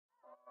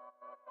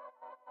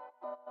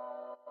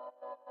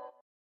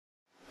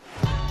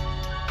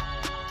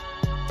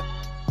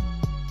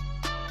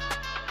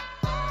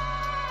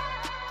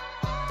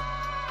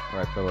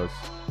right, fellas.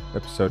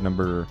 Episode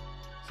number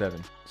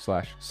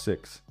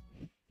 7/6.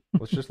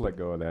 Let's just let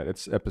go of that.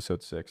 It's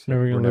episode 6.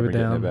 Never We're gonna never live it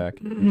getting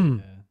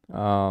down.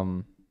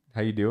 it back.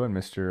 How you doing,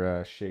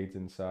 Mr. Shades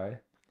Inside?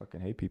 Fucking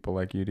hate people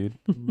like you, dude.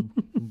 I'm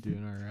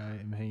doing all right.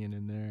 I'm hanging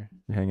in there.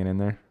 You hanging in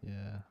there?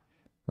 Yeah.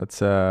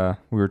 Let's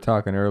we were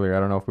talking earlier. I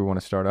don't know if we want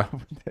to start off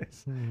with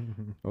this.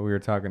 But we were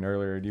talking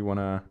earlier. Do you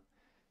wanna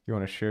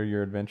share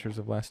your adventures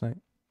of last night?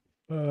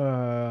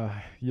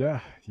 Yeah.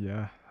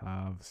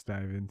 Let's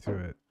dive into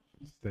it.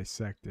 Let's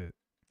dissect it.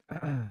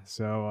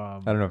 So, I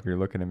don't know if you're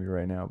looking at me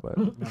right now, but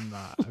I'm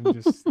not. I'm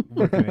just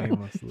looking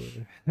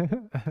aimlessly.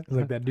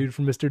 Like that dude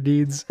from Mr.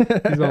 Deeds.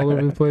 He's all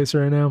over the place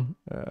right now.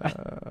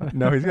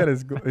 no, he's got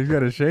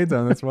his shades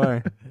on. That's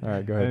why. All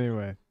right, go ahead.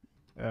 Anyway,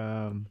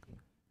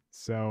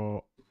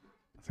 so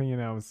I was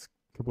hanging out with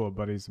a couple of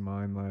buddies of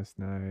mine last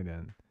night,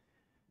 and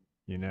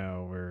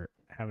we're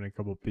having a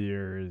couple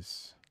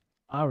beers.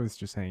 I was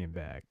just hanging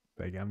back.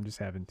 Like, I'm just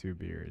having 2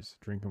 beers,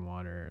 drinking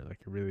water. Like,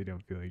 I really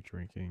don't feel like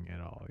drinking at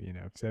all,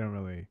 because I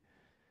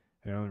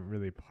don't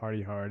really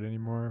party hard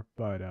anymore.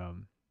 But I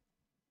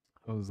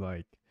was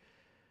like,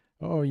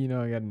 oh, I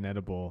got an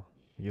edible.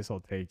 I guess I'll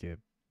take it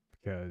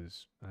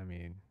because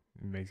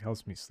it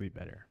helps me sleep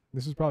better.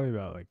 This is probably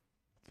about like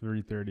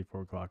 3:30,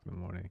 4 o'clock in the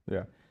morning.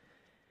 Yeah.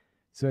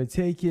 So I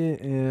take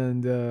it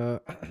and go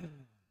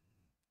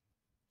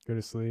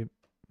to sleep.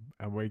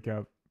 I wake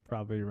up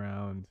probably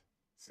around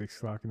 6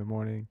 o'clock in the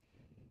morning,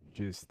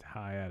 just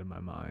high out of my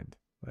mind.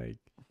 Like,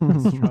 I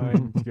was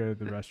trying to go to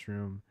the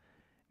restroom,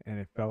 and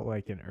it felt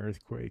like an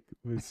earthquake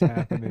was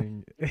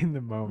happening in the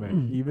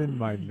moment. Even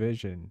my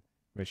vision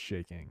was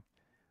shaking.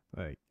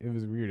 Like, it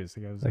was weird. It's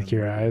like I was Like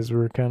your eyes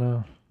were kind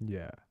of.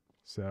 Yeah.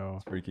 So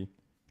It's freaky.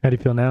 How do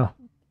you feel now?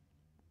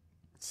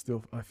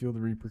 still, I feel the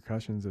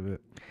repercussions of it.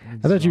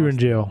 I thought you were in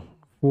jail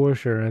for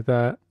sure. I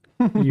thought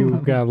you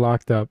got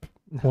locked up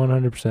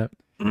 100%.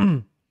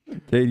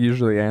 Cade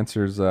usually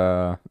answers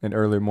an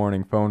early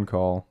morning phone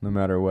call, no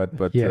matter what,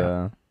 but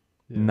Yeah.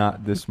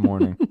 not this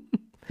morning.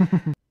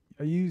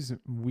 I use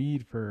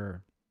weed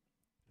for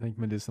like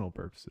medicinal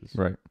purposes.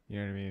 Right, You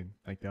know what I mean?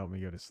 Like, to help me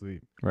go to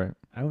sleep. right.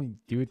 I don't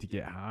do it to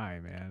get high,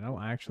 man. I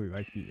don't actually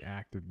like the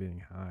act of being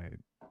high.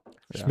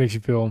 Just Yeah. makes you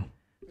feel.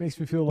 It makes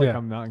me feel like Yeah.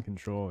 I'm not in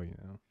control,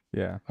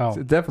 Yeah. Oh.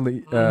 So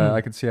definitely,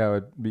 I could see how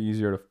it'd be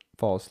easier to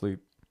fall asleep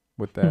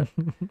with that.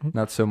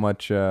 Not so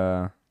much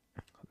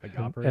Like,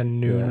 operate. At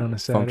noon on a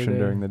Saturday. function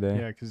during the day.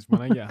 Yeah, because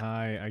when I get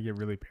high, I get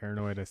really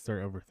paranoid. I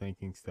start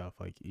overthinking stuff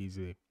like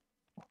easy.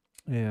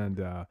 And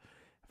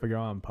if I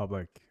go out in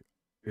public,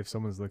 if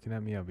someone's looking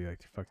at me, I'll be like,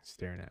 they're fucking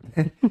staring at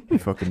me. He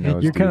fucking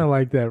knows. You're dude. kind of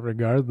like that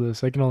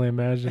regardless. I can only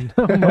imagine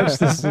how much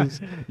this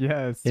is,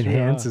 Yeah, it's true.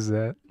 enhances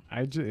that.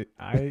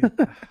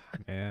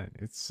 Man,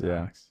 it sucks.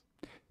 Yeah.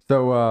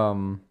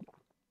 So,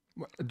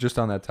 just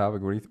on that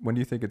topic, when do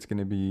you think it's going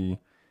to be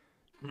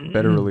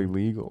federally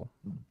legal,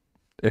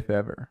 if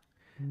ever?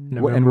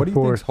 And what do you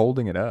think's 4th.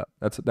 holding it up?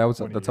 That's 20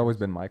 always years.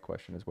 been my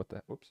question. Is what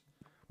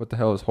the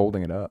hell is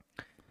holding it up?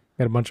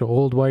 Got a bunch of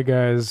old white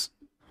guys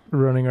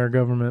running our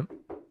government.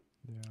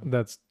 Yeah.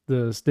 That's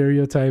the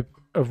stereotype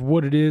of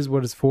what it is,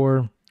 what it's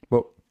for.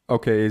 Well,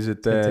 okay, is it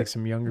It's gonna that? take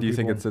some younger Do you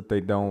think people. it's that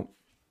they don't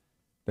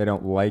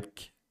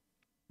like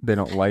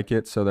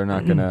it, so they're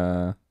not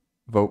gonna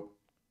vote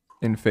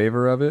in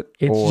favor of it?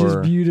 It's or just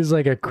viewed as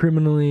like a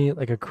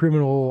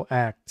criminal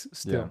act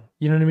still. Yeah.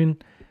 You know what I mean?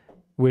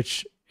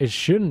 Which it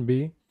shouldn't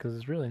be, because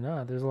it's really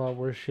not. There's a lot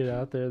worse shit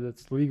out there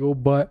that's legal,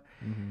 but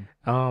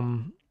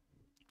Mm-hmm.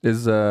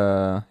 is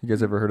you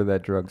guys ever heard of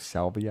that drug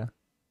salvia?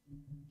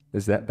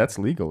 That's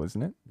legal,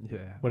 isn't it?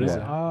 Yeah. What is it?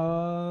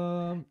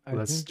 I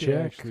Let's think they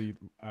check. actually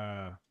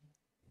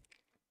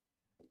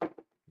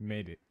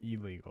made it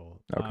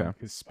illegal. Okay.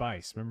 Because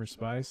Spice, remember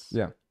Spice?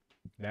 Yeah.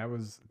 That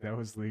was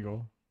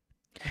legal.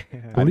 I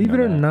believe didn't it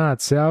know or that.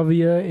 not,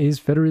 salvia is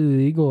federally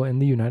legal in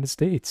the United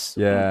States.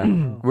 Yeah,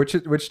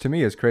 which to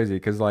me is crazy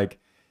because, like,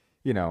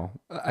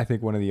 I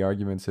think one of the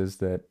arguments is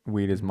that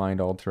weed is mind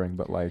altering,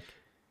 but like,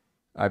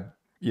 I've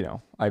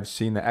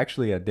seen that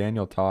actually.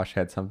 Daniel Tosh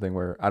had something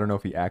where I don't know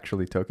if he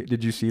actually took it.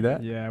 Did you see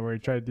that? Yeah, where he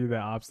tried to do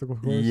that obstacle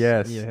course.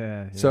 Yes.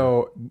 Yeah.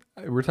 So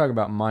we're talking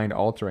about mind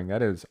altering.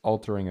 That is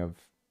altering of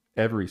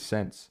every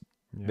sense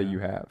that you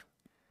have.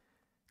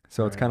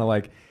 So it's Right. kind of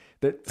like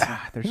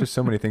that. There's just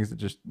so many things that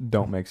just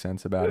don't make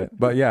sense about it.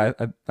 But yeah,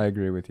 I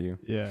agree with you.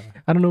 Yeah.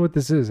 I don't know what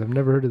this is. I've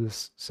never heard of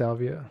this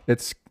salvia.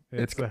 It's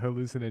It's a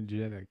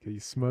hallucinogenic. You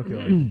smoke it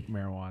like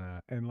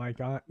marijuana. And like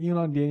even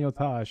on Daniel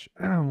Tosh,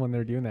 when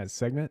they're doing that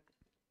segment,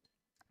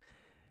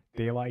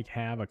 they like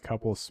have a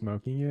couple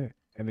smoking it,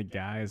 and the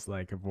guy is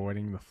like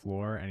avoiding the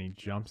floor, and he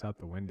jumps out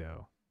the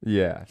window.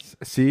 yeah.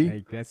 See,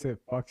 Like, that's it.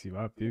 Fucks you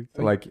up, dude.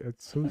 Like,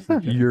 it's so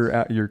serious.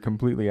 you're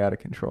completely out of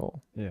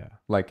control. Yeah.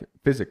 Like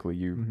physically,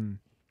 you. Mm-hmm.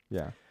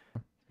 Yeah.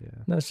 Yeah.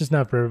 That's just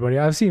not for everybody.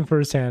 I've seen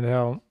firsthand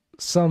how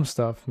some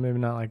stuff, maybe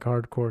not like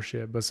hardcore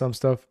shit, but some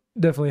stuff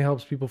definitely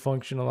helps people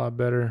function a lot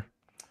better.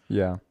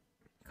 Yeah.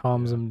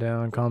 Calms them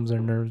down, calms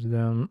their nerves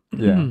down.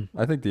 Yeah.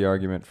 I think the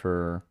argument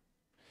for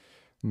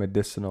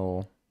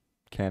medicinal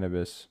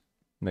cannabis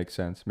makes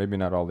sense. Maybe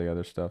not all the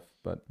other stuff,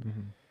 but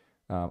Mm-hmm.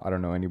 I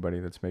don't know anybody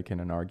that's making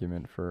an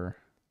argument for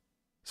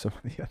some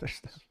of the other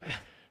stuff.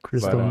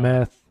 Crystal But,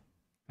 meth.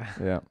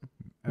 Yeah.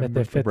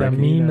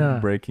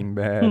 Methamphetamine. Breaking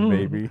Bad,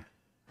 baby.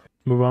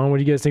 Move on. What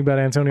do you guys think about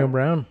Antonio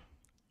Brown?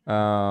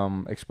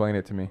 Explain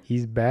it to me.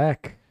 He's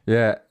back.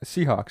 Yeah,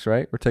 Seahawks,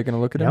 right? We're taking a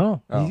look at him.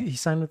 No, Oh. he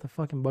signed with the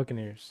fucking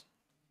Buccaneers.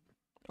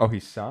 Oh, he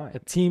signed. A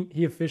team.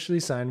 He officially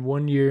signed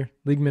 1 year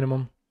league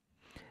minimum.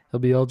 He'll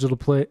be eligible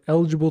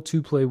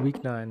to play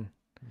Week 9.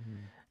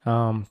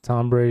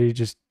 Tom Brady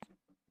just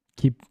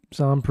keeps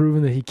on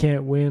proving that he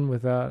can't win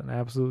without an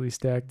absolutely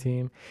stacked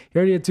team. He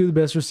already had 2 of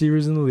the best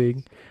receivers in the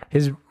league.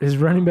 His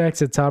running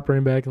back's a top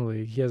running back in the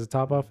league. He has a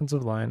top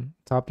offensive line,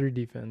 top 3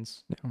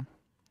 defense. Yeah.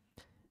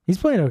 He's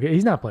playing okay.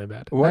 He's not playing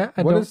bad. What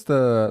is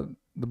the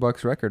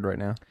Bucs record right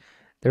now?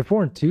 They're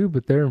 4-2,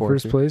 but they're in 4-2.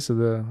 first place of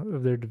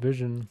their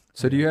division.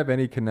 So do you have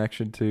any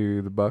connection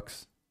to the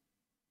Bucs?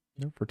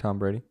 No, for Tom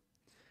Brady?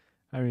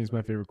 I mean, he's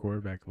my favorite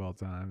quarterback of all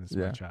time. It's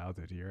my Yeah.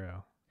 childhood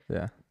hero.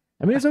 Yeah.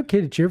 I mean, it's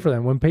okay to cheer for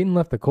them. When Peyton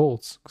left the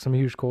Colts, because I'm a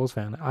huge Colts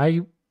fan,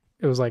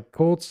 it was like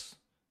Colts,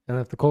 and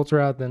if the Colts were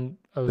out, then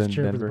I was Then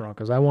cheering for Denver. the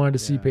Broncos. I wanted to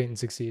see Yeah. Peyton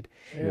succeed.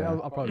 Yeah, Yeah.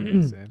 I'll probably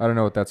do the same. I don't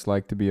know what that's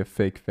like to be a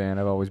fake fan.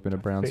 I've always been a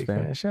Browns Fake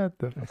fan. Shut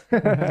the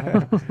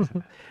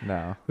fuck.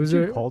 No. Who's Was you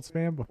a there? Colts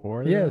fan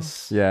before? though?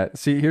 Yes. Yeah.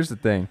 See, here's the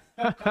thing.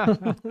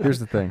 Here's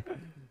the thing.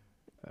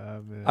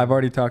 Man. I've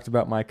already talked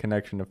about my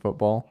connection to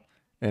football,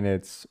 and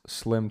it's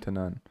slim to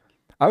none.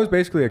 I was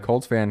basically a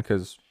Colts fan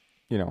because,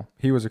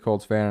 he was a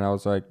Colts fan, and I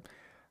was like,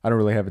 I don't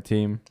really have a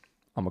team.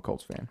 I'm a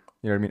Colts fan.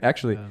 You know what I mean?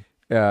 Actually,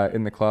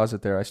 in the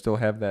closet there, I still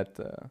have that.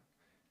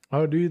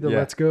 Oh, dude, the Yeah.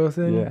 Let's Go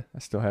thing? Yeah, I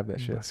still have that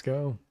shit. Let's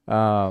go.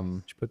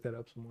 Um, Should put that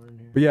up somewhere in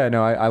here. but yeah,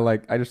 no,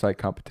 I just like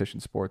competition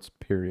sports.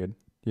 Period.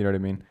 You know what I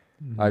mean?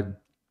 I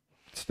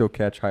still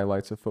catch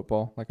highlights of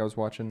football. Like I was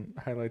watching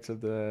highlights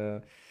of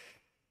the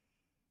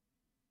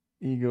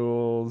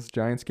Eagles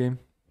Giants game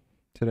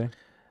today.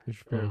 Who's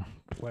your favorite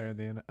player in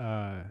the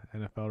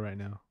NFL right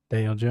now?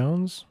 Daniel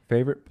Jones.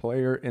 Favorite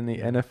player in the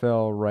Yeah.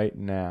 NFL right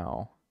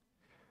now?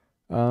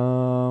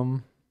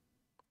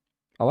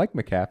 I like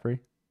McCaffrey.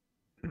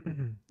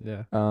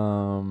 Yeah.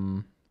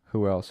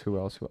 Who else?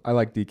 I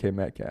like DK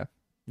Metcalf.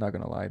 Not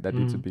gonna lie, that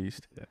dude's a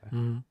beast. Yeah.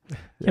 Can't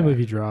Yeah. believe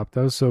he dropped.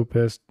 I was so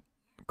pissed.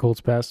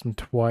 Colts passed him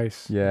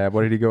twice. Yeah,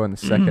 what did he go in the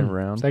second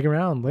round? Second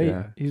round, late.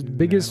 Yeah. He's the He's an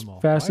biggest,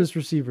 animal. fastest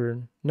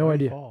receiver. No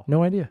Why'd he idea. fall?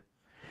 No idea.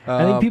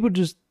 I think people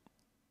just.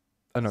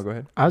 Oh no, go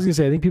ahead. I was gonna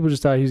say I think people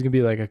just thought he was gonna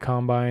be like a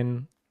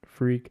combine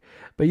freak,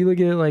 but you look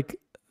at it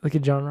look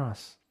at John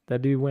Ross.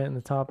 That dude went in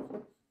the top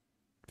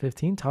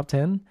 15, top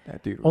 10,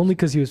 That dude. only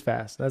because he was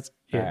fast. That's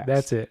it. Fast.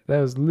 That's it. That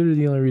was literally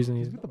the only reason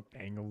he's. Look at the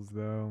Bengals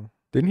though.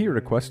 Didn't he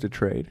request a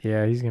trade?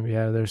 Yeah, he's gonna be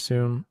out of there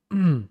soon.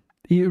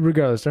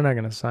 Regardless, they're not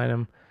gonna sign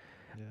him.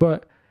 Yeah.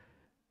 But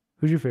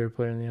who's your favorite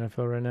player in the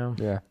NFL right now?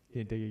 Yeah. Can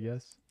you take a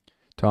guess?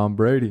 Tom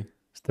Brady.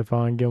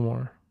 Stephon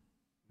Gilmore.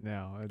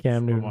 No, it's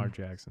Cam Newton. Lamar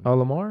Jackson. Oh,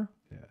 Lamar.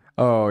 Yeah.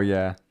 Oh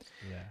yeah.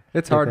 Yeah.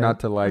 It's Take hard that. not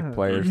to like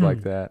players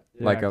like that.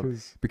 Yeah,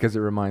 Because it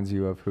reminds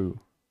you of who.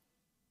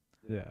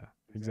 yeah,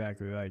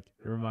 exactly. Like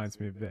it reminds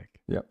me of Vic.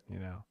 Yep. You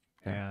know,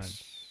 Yeah.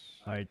 and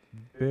like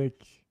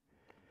Vic,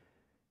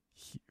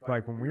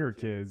 like when we were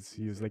kids,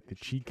 he was like the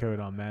cheat code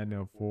on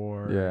Madden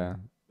 04. Yeah.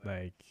 and,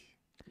 like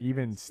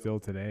even still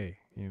today,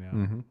 you know,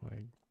 Mhm.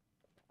 like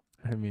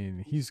I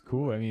mean, he's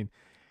cool. I mean,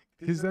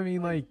 because I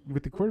mean, like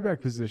with the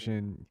quarterback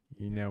position,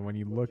 you know, when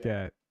you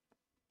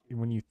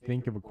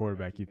think of a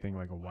quarterback, you think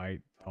like a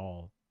white,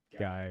 tall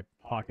guy,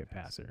 pocket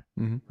passer,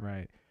 Mm-hmm.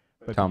 right?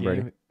 But Tom the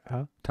Brady. game-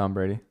 Huh? Tom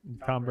Brady.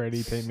 Tom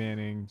Brady, Peyton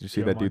Manning. Did you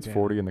see Joe that dude's Montana.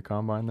 40 in the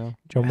combine though?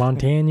 Joe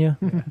Montana.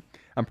 Yeah.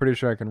 I'm pretty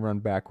sure I can run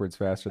backwards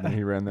faster than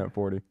he ran that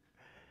 40.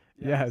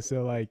 Yeah,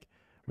 so like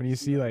when you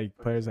see like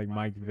players like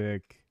Mike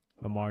Vick,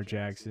 Lamar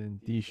Jackson,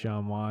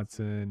 Deshaun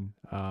Watson,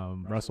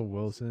 Russell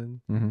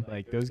Wilson, Mm-hmm.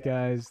 like those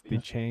guys, they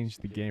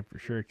changed the game for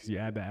sure because you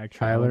add the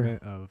extra Kyler.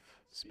 element of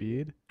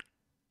speed.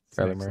 It's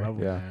Kyler next Murray,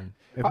 level, yeah. man.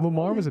 If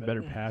Lamar was a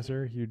better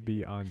passer, he'd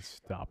be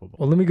unstoppable.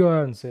 Well, let me go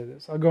out and say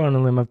this. I'll go on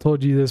a limb. I've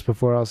told you this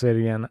before. I'll say it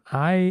again.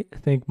 I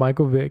think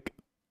Michael Vick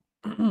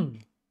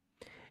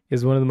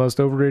is one of the most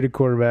overrated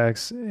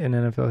quarterbacks in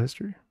NFL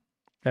history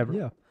ever.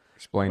 Yeah,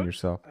 Explain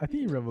yourself. I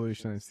think he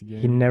revolutionized the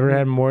game. He never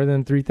had more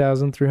than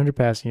 3,300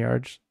 passing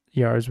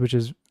yards, which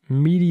is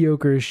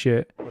mediocre as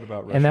shit. What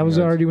about And that was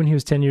already when he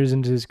was 10 years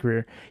into his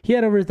career. He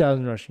had over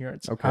 1,000 rushing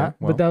yards. Okay, well.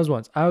 But that was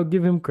once. I'll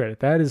give him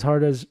credit. That's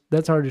hard as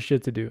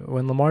shit to do.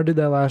 When Lamar did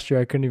that last year,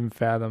 I couldn't even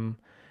fathom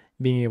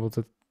being able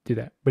to do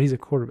that. But he's a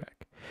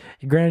quarterback.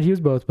 Granted, he was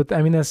both. But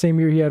I mean, that same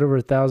year he had over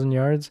 1,000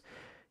 yards.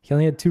 He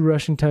only had 2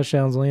 rushing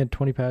touchdowns. Only had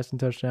 20 passing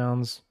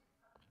touchdowns.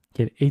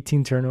 He had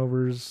 18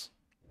 turnovers.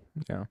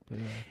 Yeah.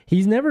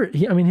 He's never.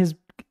 His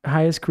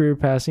highest career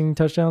passing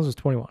touchdowns was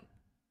 21.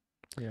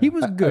 Yeah. He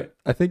was good.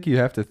 I think you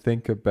have to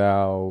think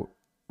about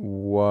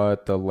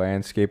what the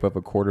landscape of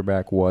a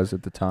quarterback was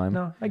at the time.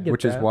 No, I get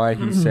Which that. is why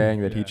he's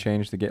saying that he Yeah.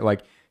 changed the game.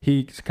 Like,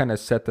 he kind of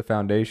set the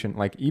foundation.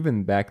 Like,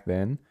 even back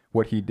then,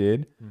 what he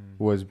did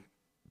was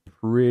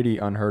pretty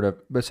unheard of.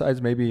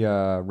 Besides maybe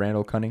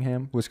Randall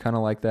Cunningham was kind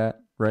of like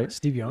that, right?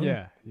 Steve Young.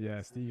 Yeah,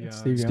 Steve Young.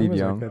 Steve Young. Steve was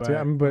Young. Like that too.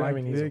 I mean, but I Mike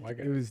mean, he's a Vick, white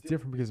guy. it was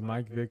different because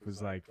Mike Vick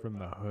was like from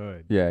the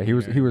hood. Yeah, he you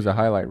was know he what I was a mean?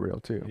 highlight reel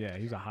too. Yeah,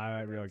 he was a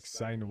highlight reel,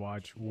 exciting to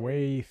watch.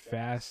 Way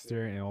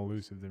faster and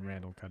elusive than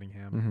Randall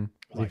Cunningham,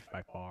 Mm-hmm. like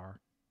by far.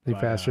 Is he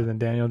But, faster than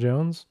Daniel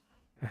Jones?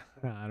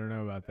 I don't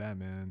know about that,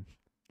 man.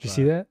 Did you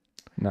see that?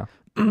 No.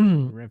 He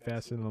ran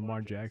faster than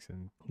Lamar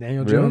Jackson.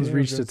 Daniel Really? Jones Daniel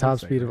reached a Jones top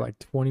looks like, speed of right? like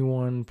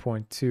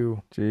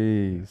 21.2.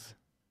 Jeez.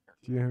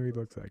 Do you know who he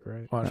looks like,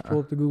 right? Watch, pull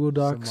up the Google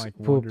Docs, Some, like,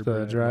 pull up Wonder the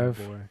Bread drive.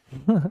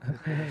 boy.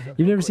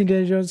 You've never seen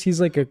Daniel Jones?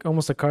 He's like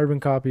almost a carbon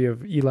copy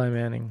of Eli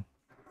Manning.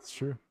 It's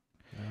true.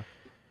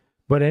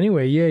 But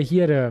anyway, yeah, he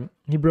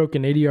broke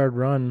an 80-yard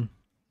run,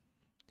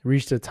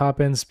 reached a top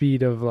end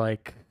speed of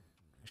like,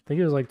 I think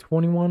it was like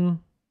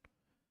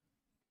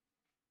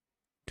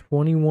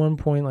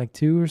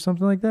 21.2 or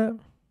something like that.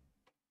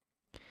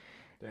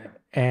 Damn.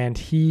 And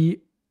he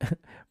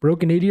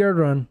broke an 80-yard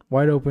run,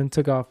 wide open,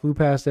 took off, flew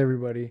past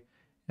everybody,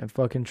 and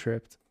fucking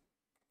tripped.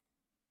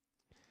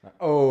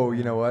 Oh,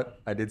 you know what?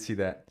 I did see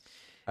that.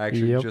 I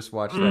actually Yep. just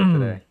watched that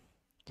today.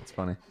 It's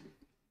funny.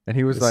 And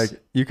he was This-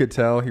 like, you could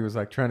tell he was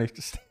like trying to,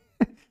 just,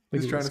 Look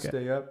he's at trying to this guy.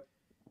 stay up.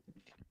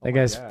 Oh That my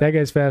guy's God. that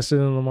guy's faster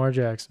than Lamar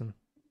Jackson.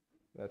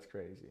 That's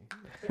crazy.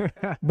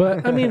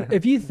 But I mean,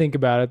 if you think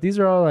about it, these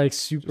are all like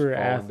Just super falling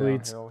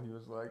athletes. downhill, he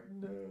was like,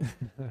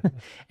 no.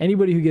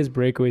 Anybody who gets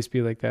breakaway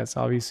speed like that's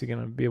obviously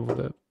gonna be able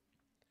to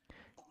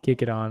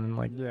kick it on and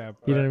like, Yeah,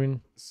 you know what I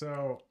mean?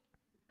 So,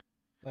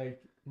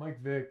 like Mike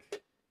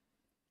Vick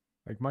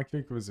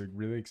was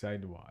really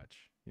exciting to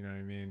watch. You know what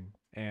I mean?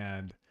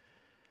 And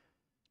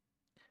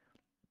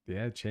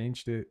yeah, it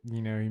changed it.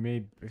 You know, he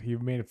made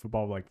a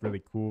football like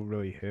really cool,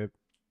 really hip.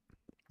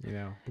 You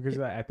know, because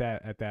at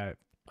that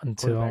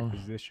Until quarterback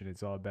position,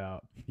 it's all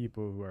about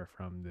people who are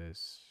from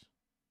this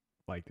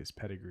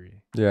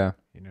pedigree. Yeah.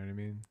 You know what I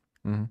mean?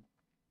 Mm-hmm.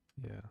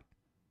 Yeah,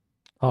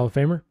 Hall of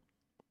Famer,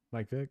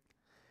 Mike Vick.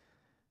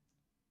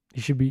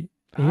 he should be.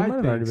 He I might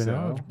have already think been so.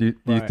 eligible. Do you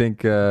But think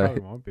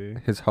Probably won't be.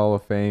 his Hall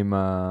of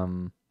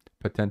Fame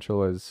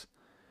potential is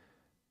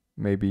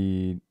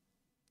maybe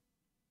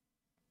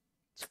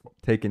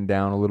taken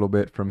down a little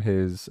bit from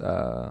his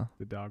The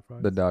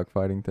dogfight. the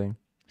dogfighting thing?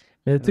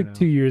 It I took don't know.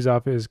 2 years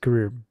off of his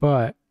career,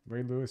 but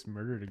Ray Lewis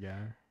murdered a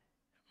guy.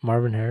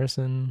 Marvin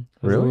Harrison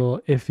was Really? a little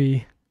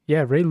iffy.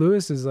 Yeah, Ray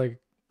Lewis is like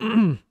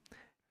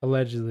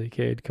allegedly,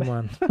 Cade. Come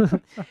on.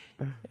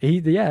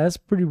 That's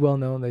pretty well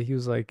known that he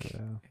was like Yeah.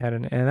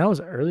 and that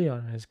was early on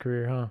in his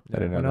career, huh? I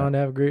didn't know Went that. on to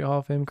have a great Hall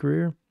of Fame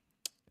career.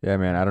 Yeah,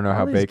 man. I don't know All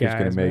how these Baker's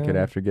gonna guys, make it man.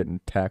 after getting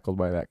tackled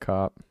by that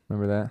cop.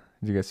 Remember that?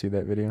 Did you guys see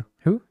that video?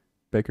 Who?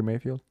 Baker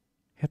Mayfield.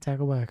 He got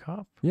tackled by a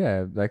cop.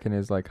 Yeah, back in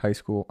his like high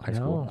school,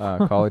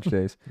 No. college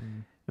days.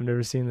 Mm. I've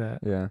never seen that.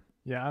 Yeah.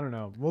 Yeah, I don't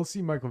know. We'll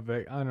see Michael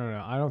Vick. I don't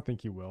know. I don't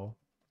think he will.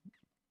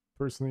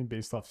 Personally,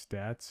 based off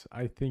stats,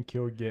 I think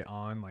he'll get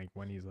on like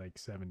when he's like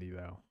 70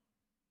 though.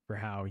 For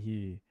how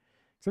he,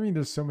 'cause, I mean,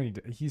 there's so many.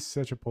 He's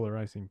such a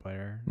polarizing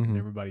player, Mhm. and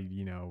everybody,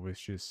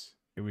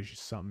 was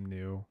just something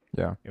new.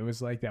 Yeah. It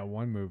was like that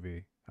one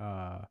movie,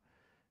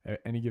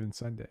 Any Given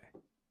Sunday.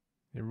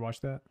 You ever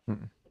watch that?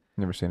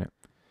 Never seen it.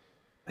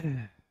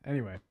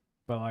 Anyway,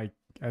 but like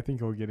I think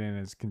he'll get in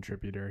as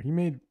contributor. He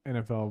made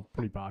NFL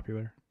pretty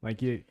popular.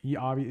 Like he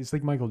obviously it's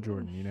like Michael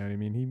Jordan. You know what I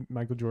mean?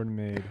 Michael Jordan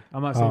made.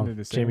 I'm not saying they're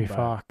the same. Jamie but-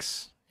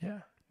 Foxx.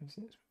 Yeah, I've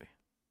seen this movie.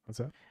 What's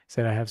that?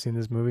 Said I have seen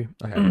this movie.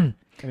 I haven't.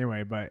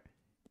 Anyway, but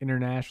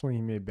internationally,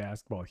 he made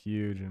basketball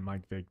huge, and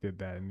Mike Vick did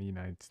that in the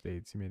United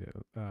States. He made it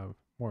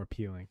more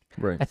appealing.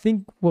 Right. I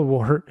think what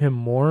will hurt him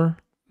more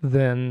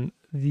than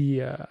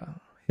the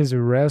his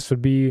arrest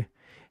would be,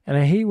 and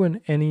I hate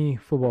when any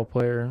football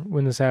player,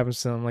 when this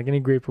happens to them, like any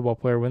great football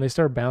player, when they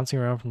start bouncing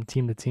around from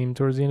team to team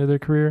towards the end of their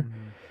career,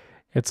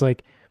 it's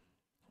like,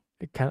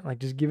 it kind of like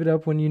just give it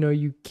up when you know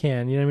you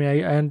can. You know what I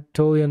mean? I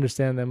totally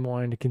understand them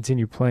wanting to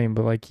continue playing,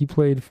 but like he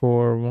played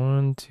for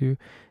 1, 2,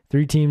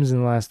 3 teams in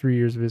the last 3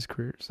 years of his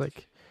career. It's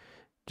like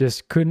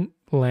just couldn't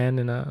land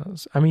in a.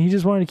 I mean, he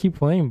just wanted to keep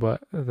playing,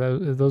 but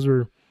those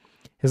were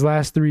his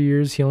last 3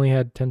 years. He only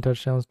had 10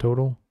 touchdowns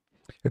total.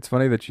 It's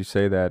funny that you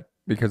say that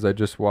because I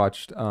just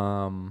watched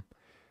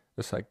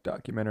this like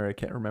documentary. I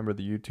can't remember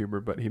the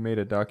YouTuber, but he made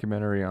a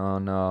documentary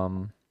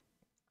on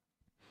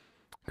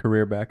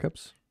career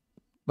backups,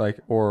 like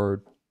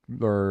or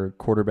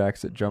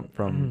quarterbacks that jump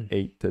from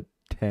 8 to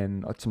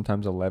 10,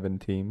 sometimes 11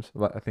 teams.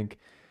 I think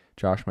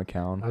Josh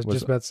McCown I was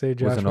just about to say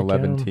Josh was an McCown.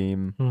 11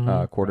 team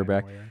Mhm.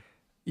 quarterback.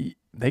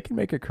 They can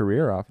make a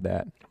career off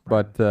that.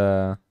 Right.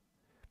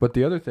 But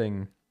the other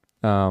thing,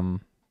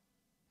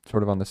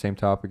 sort of on the same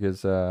topic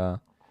is, do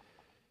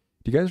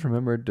you guys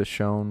remember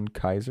Deshaun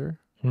Kaiser?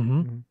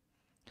 Mhm.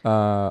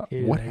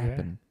 Hated What that guy.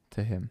 happened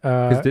to him?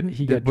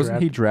 Because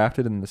wasn't he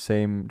drafted in the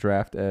same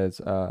draft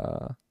as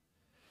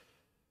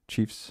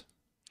Chiefs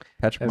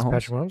Patrick as Mahomes?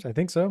 Patrick Mahomes? I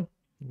think so.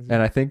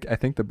 And I think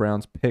the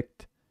Browns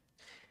picked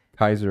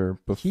Kaiser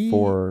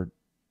before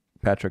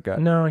Patrick got.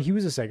 No, he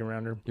was a second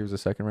rounder. He was a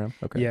second round.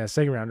 Okay. Yeah,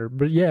 second rounder.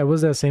 But yeah, it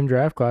was that same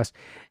draft class.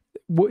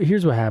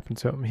 Here's what happened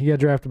to him. He got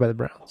drafted by the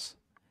Browns.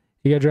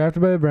 He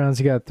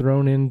got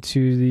thrown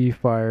into the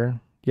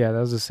fire Yeah, that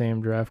was the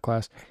same draft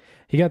class.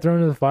 He got thrown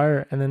into the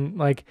fire, and then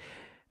like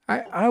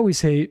I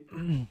always hate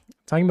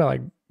talking about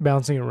like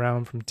bouncing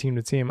around from team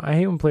to team. I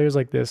hate when players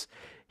like this.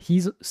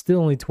 He's still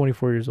only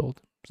 24 years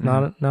old. It's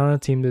not on a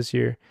team this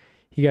year.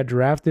 He got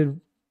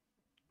drafted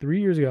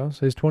 3 years ago,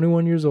 so he's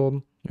 21 years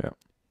old. Yeah.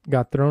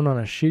 Got thrown on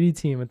a shitty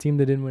team, a team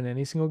that didn't win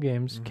any single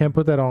games. Can't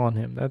put that all on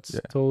him. That's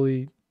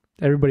totally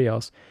everybody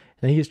else.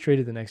 And then he gets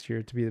traded the next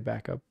year to be the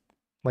backup.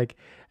 Like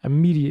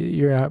immediate,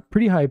 you're a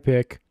pretty high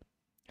pick,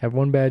 have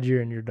one bad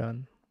year and you're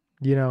done.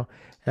 You know,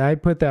 and I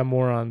put that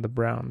more on the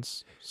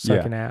Browns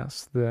sucking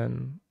ass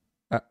than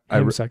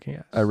him sucking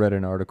ass. I read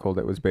an article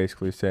that was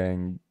basically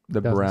saying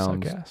the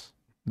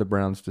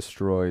Browns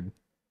destroyed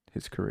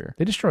his career.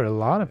 They destroyed a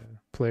lot of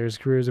players'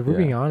 careers. If we're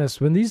being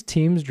honest, when these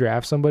teams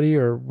draft somebody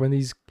or when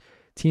these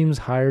teams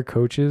hire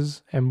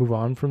coaches and move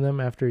on from them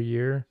after a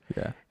year,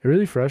 it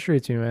really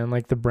frustrates me, man.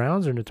 Like the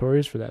Browns are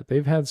notorious for that.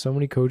 They've had so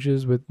many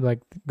coaches with like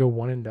go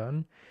one and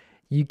done.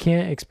 You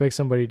can't expect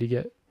somebody to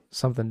get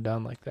something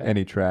done like that.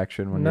 Any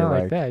traction when not you're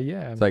like that,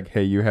 yeah. It's like,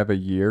 hey, you have a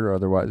year, or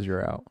otherwise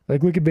you're out.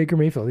 Like look at Baker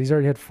Mayfield. He's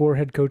already had 4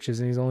 head coaches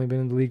and he's only been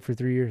in the league for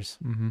 3 years.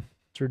 Mm-hmm.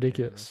 It's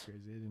ridiculous.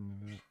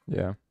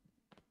 Yeah,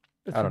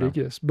 it's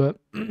ridiculous. But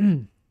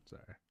sorry,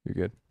 you're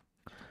good.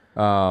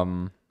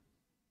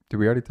 Did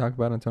we already talk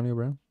about Antonio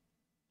Brown?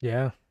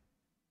 Yeah,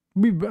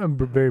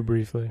 very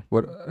briefly.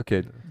 What?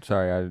 Okay,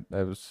 sorry,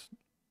 I was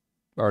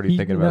already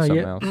thinking about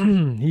something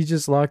else. He's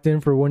just locked in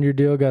for a 1-year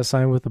deal. Got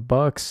signed with the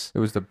Bucks. It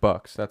was the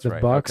Bucks. That's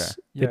right. The Bucks.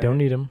 Okay. They don't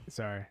need him.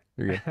 Sorry,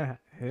 you're good.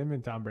 Him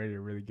and Tom Brady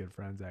are really good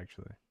friends,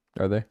 actually.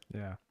 Are they?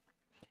 Yeah.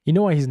 You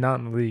know why he's not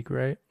in the league,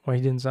 right? Why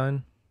he didn't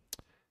sign?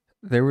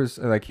 There was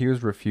like he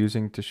was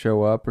refusing to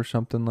show up or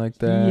something like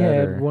that. He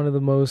had one of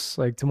the most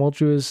like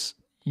tumultuous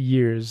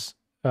years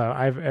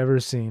I've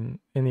ever seen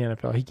in the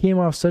NFL. He came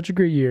off such a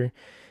great year.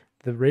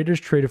 The Raiders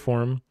traded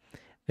for him.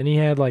 Then he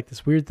had like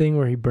this weird thing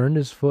where he burned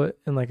his foot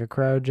in like a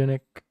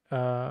cryogenic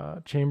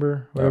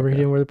chamber, whatever. He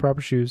didn't wear the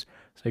proper shoes,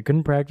 so he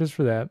couldn't practice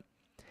for that.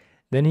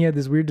 Then he had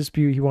this weird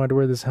dispute. He wanted to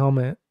wear this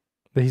helmet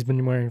that he's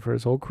been wearing for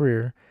his whole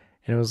career,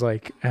 and it was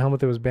like a helmet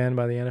that was banned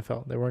by the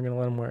NFL. They weren't going to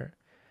let him wear it.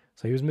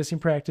 So he was missing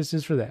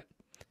practices for that.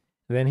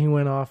 Then he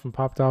went off and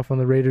popped off on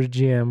the Raiders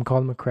GM,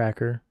 called him a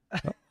cracker,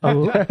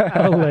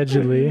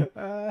 allegedly.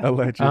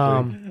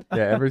 Allegedly.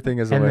 Yeah, everything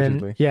is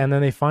allegedly. And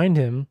then they fined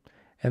him.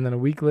 And then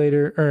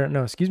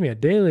a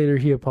day later,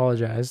 he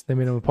apologized. They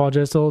made him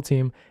apologize to the whole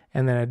team.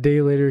 And then a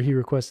day later, he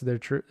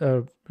requested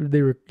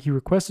he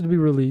requested to be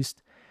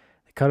released.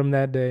 They cut him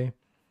that day,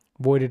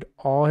 voided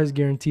all his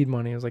guaranteed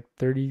money. It was like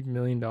 $30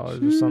 million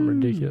or something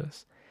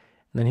ridiculous.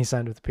 And then he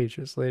signed with the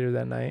Patriots later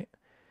that night.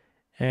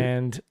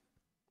 And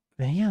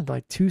then he had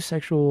like 2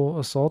 sexual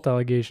assault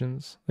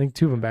allegations. I think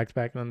 2 of them back to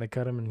back, and then they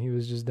cut him, and he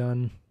was just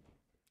done.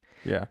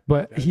 Yeah.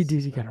 But he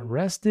got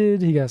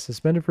arrested. He got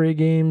suspended for 8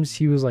 games.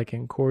 He was like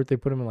in court. They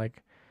put him in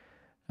like,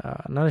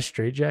 not a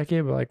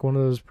straitjacket, but like one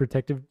of those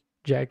protective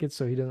jackets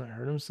so he doesn't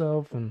hurt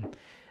himself. And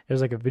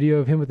there's like a video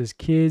of him with his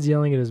kids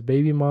yelling at his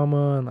baby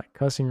mama and like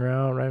cussing her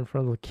out right in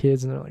front of the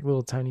kids. And they're like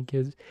little tiny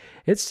kids.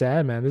 It's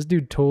sad, man. This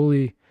dude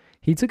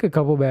he took a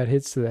couple bad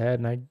hits to the head.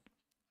 And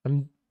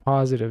I'm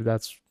positive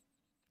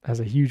has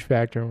a huge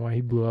factor in why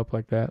he blew up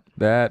like that.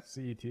 That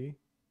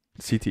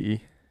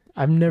CTE.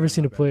 I've never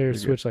seen a player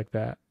switch like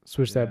that.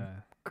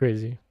 That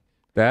crazy.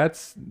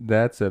 That's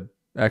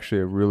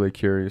actually a really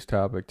curious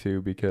topic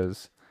too,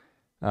 because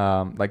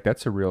like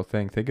that's a real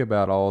thing. Think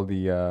about all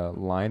the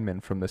linemen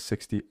from the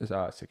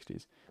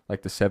 60s,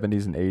 like the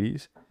 70s and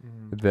 80s,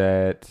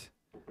 that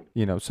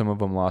some of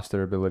them lost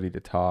their ability to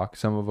talk.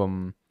 Some of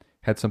them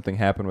had something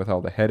happen with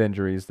all the head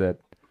injuries that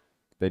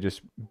they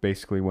just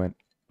basically went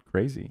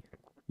crazy.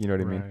 You know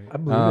what I mean? I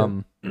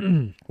believe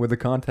it. With a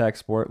contact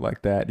sport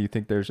like that, do you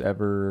think there's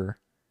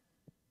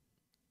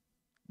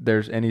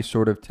any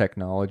sort of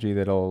technology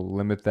that'll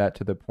limit that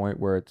to the point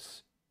where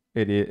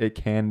it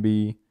can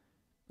be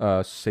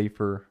a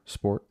safer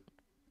sport?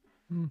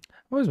 I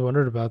always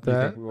wondered about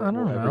that. I don't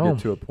know. Ever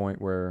get to a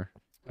point where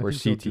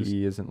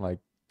CTE isn't like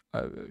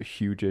a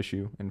huge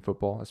issue in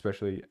football,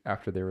 especially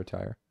after they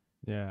retire?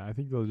 Yeah, I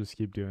think they'll just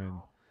keep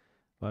doing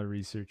a lot of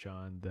research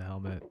on the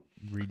helmet,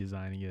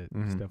 redesigning it,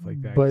 stuff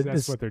like that. But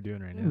that's what they're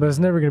doing right now. But it's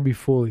never going to be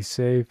fully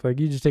safe. Like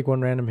you just take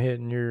one random hit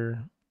and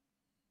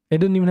it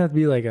doesn't even have to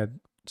be like a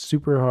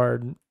super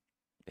hard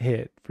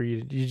hit for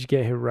you. You just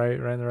get hit right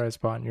in the right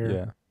spot,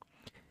 and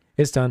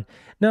it's done.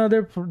 No,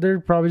 they're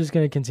probably just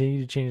going to continue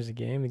to change the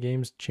game. The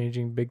game's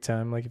changing big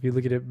time. Like if you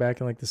look at it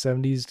back in like the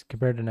 70s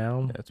compared to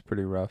now, it's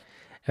pretty rough.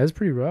 It was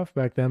pretty rough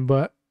back then.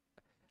 But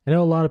I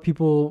know a lot of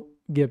people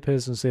get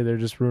pissed and say they're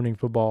just ruining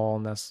football,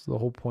 and that's the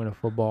whole point of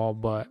football.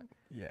 But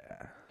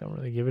don't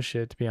really give a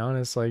shit, to be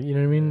honest. Like, you know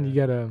what I mean? You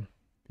gotta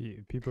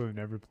people who've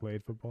never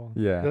played football.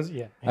 Yeah.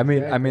 Exactly. I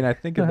mean, I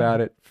think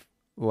about it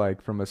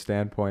like from a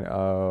standpoint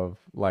of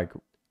like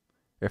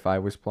if I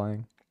was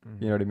playing,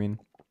 you know what I mean?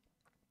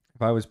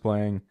 If I was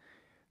playing,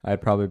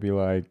 I'd probably be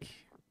like,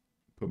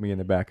 put me in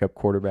the backup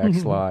quarterback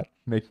slot,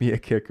 make me a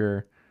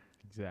kicker,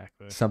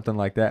 exactly, something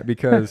like that,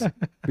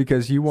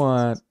 because you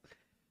want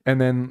And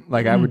then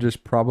like I would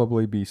just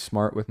probably be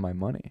smart with my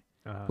money.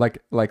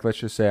 Like let's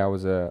just say I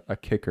was a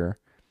kicker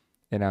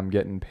and I'm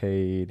getting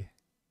paid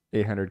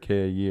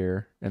 $800K a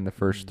year in the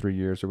first 3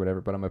 years or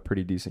whatever, but I'm a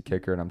pretty decent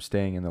kicker and I'm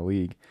staying in the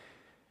league.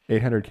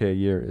 $800K a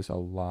year is a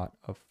lot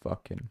of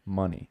fucking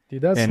money.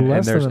 Dude, that's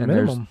less than the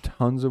minimum. There's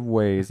tons of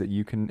ways that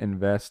you can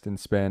invest and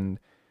spend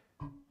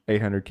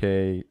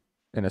 $800K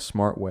in a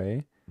smart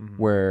way,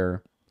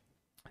 where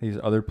these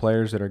other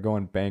players that are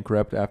going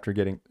bankrupt after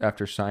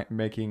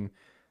making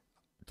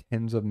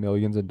tens of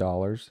millions of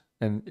dollars,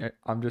 and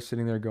I'm just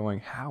sitting there going,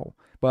 how?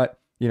 But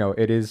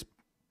it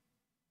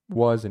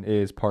was and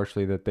is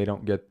partially that they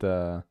don't get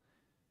the,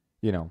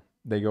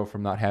 they go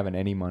from not having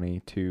any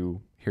money to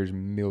here's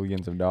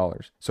millions of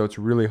dollars. So it's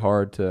really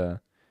hard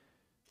to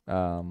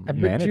I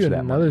manage bet you that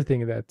another money.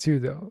 thing of that too,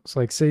 though. It's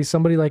like, say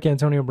somebody like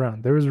Antonio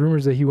Brown. There was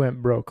rumors that he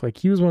went broke. Like,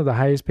 he was one of the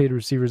highest paid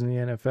receivers in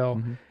the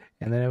NFL,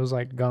 and then it was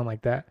like gone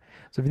like that.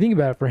 So if you think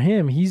about it, for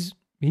him, he's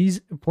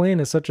playing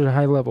at such a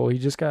high level. He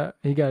got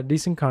a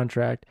decent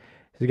contract.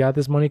 He's got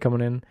this money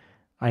coming in.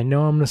 I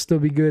know I'm gonna still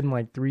be good in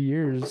like 3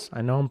 years.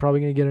 I know I'm probably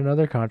gonna get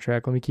another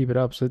contract. Let me keep it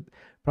up. So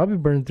probably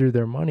burn through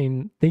their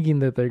money, thinking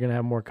that they're gonna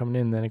have more coming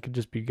in. Then it could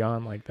just be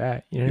gone like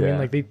that. You know what I mean?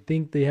 Like, they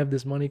think they have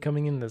this money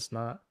coming in that's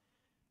not.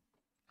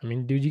 I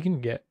mean, dude, you can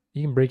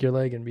break your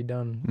leg and be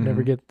done.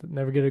 Never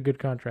get a good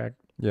contract.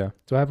 Yeah.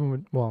 So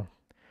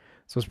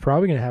it's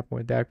probably gonna happen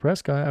with Dak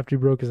Prescott after he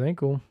broke his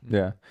ankle.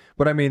 Yeah.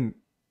 But I mean,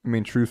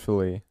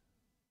 truthfully,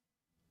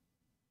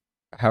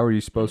 how are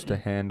you supposed to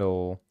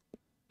handle,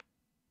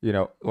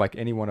 like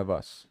any one of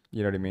us?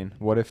 You know what I mean?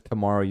 What if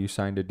tomorrow you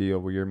signed a deal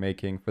where you're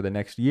making for the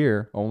next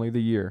year, only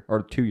the year,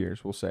 or 2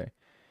 years, we'll say,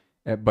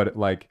 but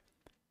like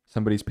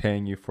somebody's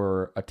paying you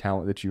for a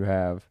talent that you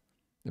have,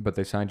 but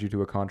they signed you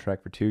to a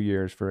contract for 2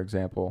 years, for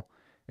example,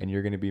 and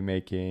you're going to be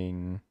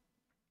making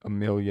 $1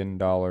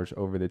 million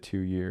over the 2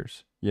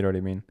 years. You know what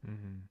I mean?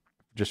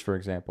 Just for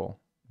example,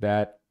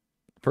 that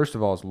first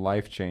of all is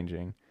life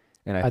changing,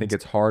 and I think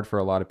it's hard for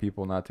a lot of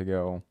people not to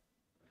go.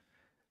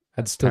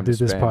 I'd still do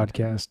this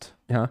podcast.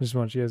 Yeah. Just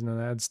want you guys to know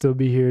that I'd still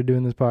be here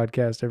doing this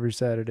podcast every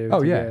Saturday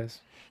with you guys.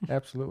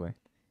 Absolutely.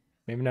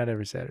 Maybe not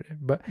every Saturday,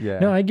 but yeah.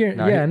 No, I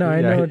guarantee. I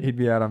know. He'd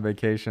be out on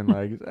vacation,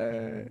 like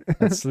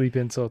I'd sleep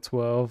until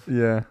 12.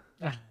 Yeah.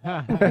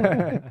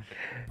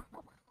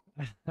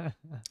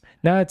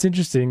 No, it's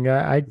interesting.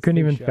 I couldn't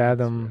even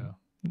fathom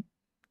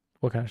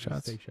what kind of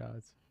shots. Take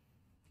shots.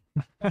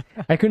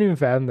 I couldn't even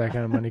fathom that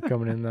kind of money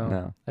coming in, though.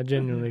 No. I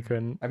genuinely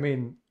couldn't. I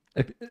mean,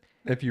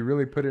 if you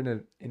really put it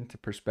into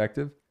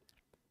perspective,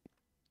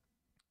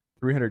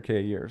 $300K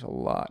a year is a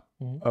lot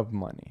of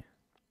money.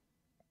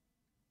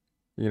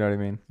 You know what I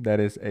mean? That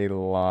is a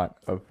lot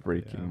of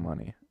freaking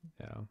money.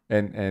 Yeah.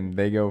 And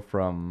they go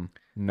from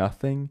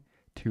nothing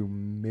to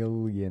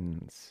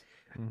millions.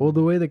 Well,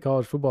 the way that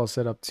college football is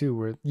set up too,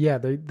 where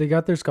they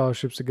got their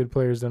scholarships, the good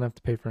players don't have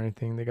to pay for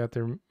anything. They got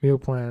their meal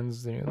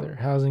plans, their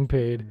housing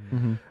paid,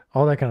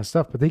 all that kind of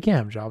stuff. But they can't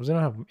have jobs. They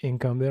don't have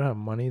income. They don't have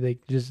money. They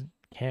just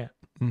can't.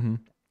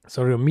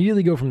 So to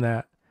immediately go from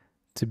that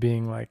to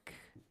being like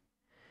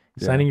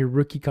signing your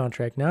rookie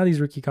contract. Now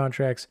these rookie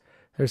contracts,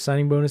 there's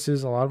signing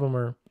bonuses. A lot of them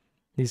are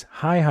these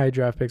high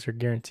draft picks are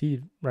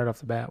guaranteed right off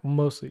the bat. Well,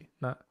 mostly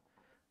not.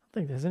 I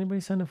think has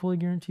anybody signed a fully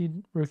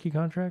guaranteed rookie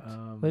contract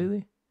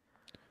lately?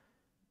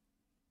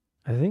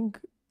 I think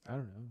I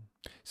don't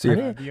know. See,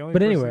 the only but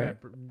person anyway, that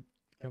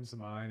comes to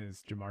mind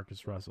is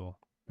Jamarcus Russell.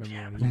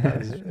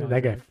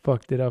 that guy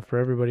fucked it up for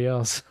everybody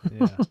else.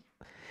 Yeah.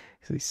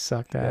 He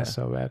sucked ass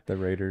so bad. the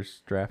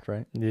Raiders draft,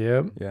 right?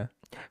 Yep. Yeah.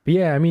 But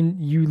yeah, I mean,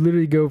 you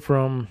literally go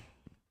from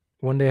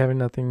one day having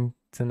nothing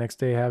to the next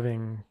day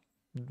having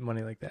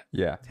money like that.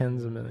 Yeah.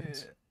 Tens of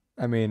millions.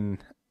 I mean,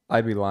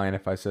 I'd be lying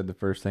if I said the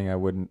first thing I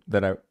would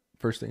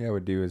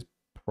do is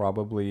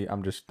probably I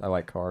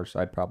like cars, so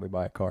I'd probably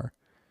buy a car.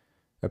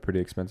 A pretty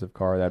expensive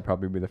car. That'd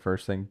probably be the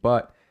first thing.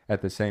 But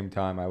at the same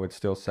time, I would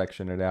still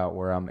section it out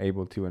where I'm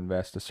able to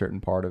invest a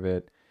certain part of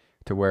it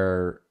to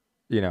where,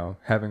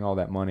 having all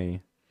that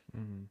money,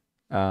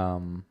 I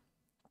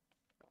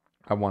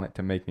want it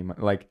to make me money.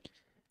 Like,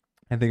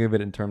 I think of it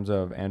in terms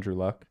of Andrew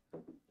Luck.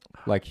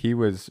 Like, he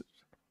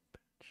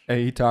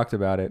talked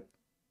about it,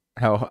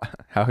 how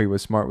he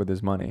was smart with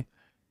his money.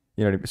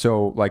 You know what I mean?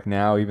 So, like,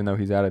 now, even though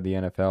he's out of the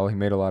NFL, he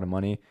made a lot of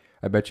money.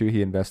 I bet you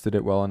he invested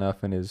it well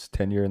enough in his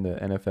tenure in the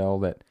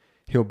NFL that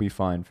he'll be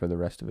fine for the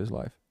rest of his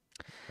life.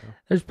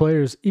 There's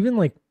players, even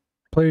like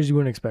players you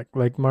wouldn't expect,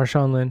 like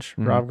Marshawn Lynch,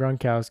 Rob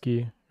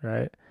Gronkowski,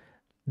 right?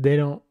 They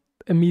don't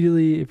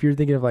immediately, if you're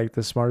thinking of like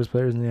the smartest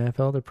players in the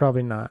NFL, they're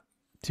probably not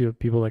two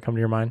people that come to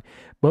your mind.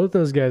 Both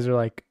those guys are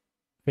like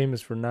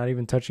famous for not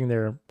even touching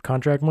their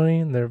contract money.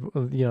 And they're,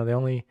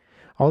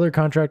 all their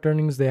contract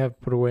earnings they have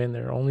put away, and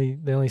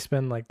they only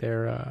spend like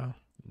their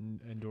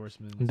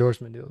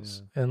endorsement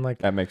deals, and like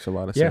that makes a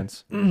lot of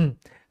sense.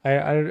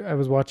 I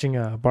was watching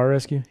Bar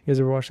Rescue. You guys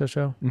ever watch that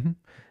show? Mm-hmm.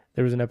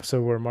 There was an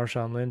episode where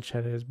Marshawn Lynch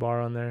had his bar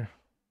on there.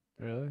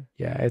 Really?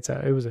 Yeah,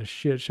 it was a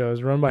shit show. It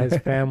was run by his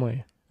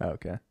family.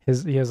 Okay.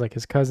 He has like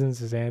his cousins,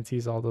 his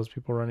aunties, all those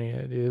people running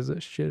it. It is a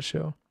shit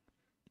show.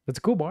 It's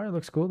a cool bar. It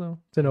looks cool though.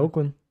 It's in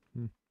Oakland.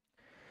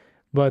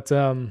 But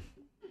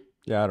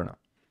Yeah, I don't know.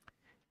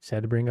 just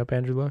had to bring up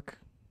Andrew Luck.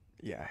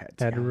 Yeah, I had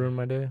Had to ruin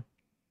my day.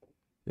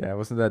 Yeah,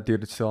 wasn't that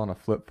dude still on a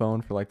flip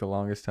phone for like the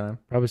longest time?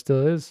 Probably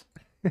still is.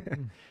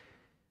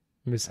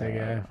 Miss that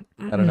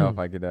guy. I don't know if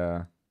I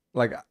could,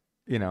 like,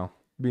 you know,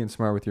 being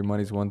smart with your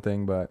money's one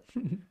thing, but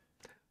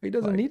He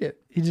doesn't like- need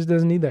it. He just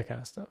doesn't need that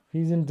kind of stuff.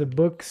 He's into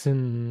books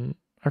and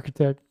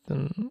architect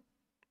and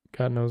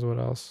God knows what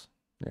else.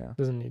 yeah,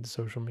 Doesn't need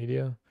social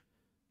media.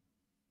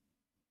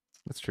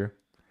 that's true.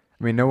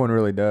 I mean, no one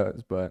really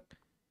does, but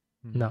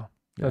No,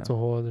 yeah, that's a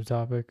whole other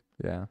topic.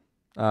 yeah.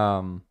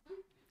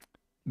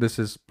 This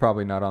is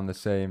probably not on the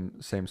same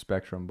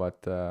spectrum,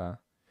 but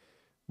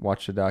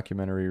watched a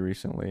documentary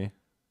recently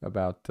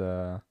about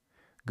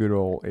good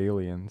old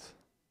aliens.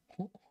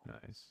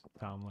 Nice.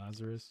 Tom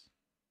Lazarus.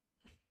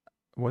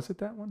 Was it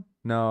that one?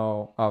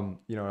 No.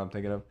 You know what I'm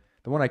thinking of?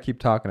 The one I keep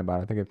talking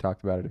about. I think I've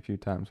talked about it a few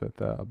times with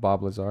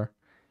Bob Lazar,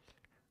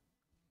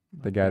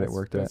 the guy that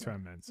worked That's at. what I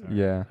meant. Sorry.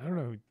 Yeah. I don't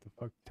know who the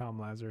fuck Tom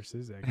Lazarus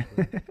is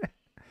actually.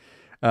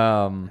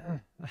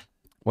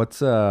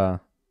 What's I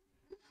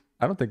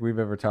don't think we've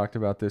ever talked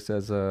about this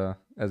as a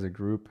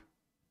group.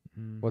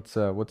 What's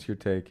your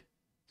take?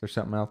 Is there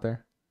something out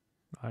there?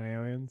 On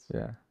aliens?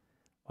 Yeah.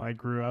 I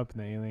grew up in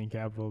the alien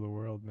capital of the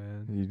world,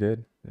 man. You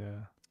did?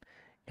 Yeah.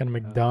 Got a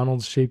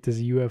McDonald's shaped as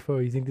a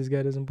UFO. You think this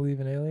guy doesn't believe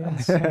in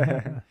aliens?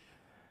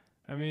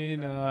 I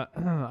mean,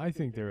 I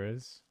think there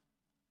is.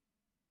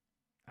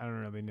 I don't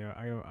really know.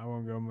 I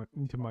won't go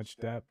into much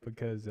depth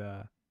because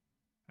I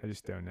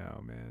just don't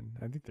know, man.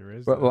 I think there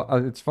is. But though.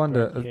 it's fun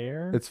Do I to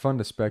care. it's fun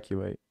to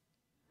speculate.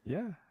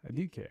 Yeah, I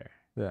do care.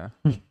 Yeah.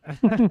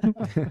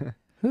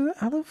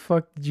 How the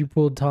fuck did you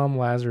pull Tom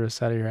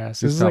Lazarus out of your ass?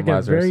 Who's This is Tom like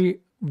Lazarus? a very,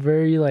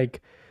 very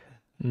like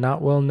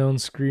not well known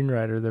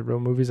screenwriter that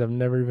wrote movies I've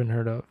never even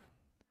heard of.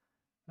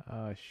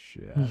 Oh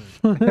shit.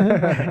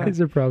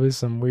 These are probably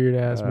some weird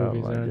ass Oh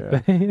movies, my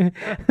aren't they? You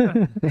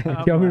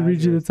want me to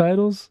read you the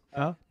titles?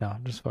 Huh? No,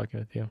 I'm just fucking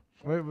with you.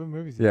 What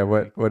movies? Yeah.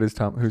 What is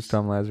Tom? Who's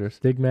Tom Lazarus?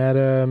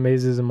 Stigmata,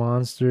 Mazes and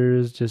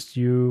Monsters, Just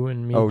You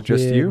and Me. Oh, Kid.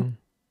 Just You?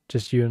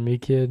 Just You and Me,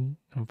 Kid.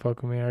 Don't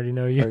fuck with me. I already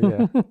know you.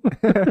 Oh,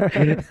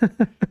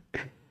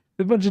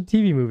 A bunch of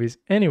TV movies.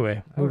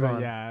 Anyway, move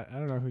on. Yeah, I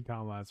don't know who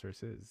Tom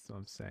Lazarus is. That's what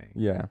I'm saying.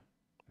 Yeah.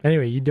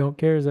 Anyway, you don't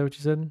care? Is that what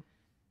you said?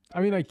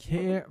 I mean, I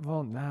can't.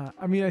 Well, nah.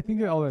 I mean, I think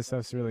that all that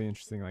stuff's really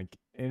interesting. Like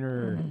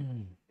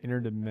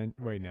interdimension.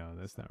 Wait, no,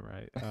 that's not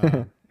right.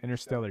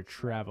 Interstellar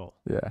travel.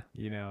 Yeah.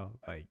 You know,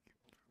 like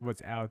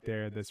what's out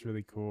there that's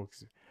really cool.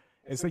 'Cause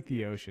it's like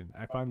the ocean.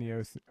 I find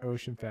the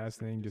ocean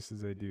fascinating just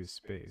as I do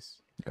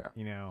space. Yeah.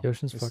 You know, The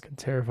ocean's It's- fucking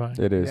terrifying.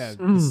 It is. Yeah,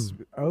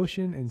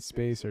 ocean and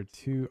space are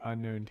two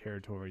unknown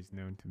territories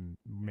known to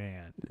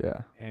man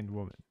Yeah. and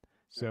woman.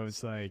 So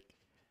it's like,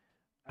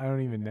 I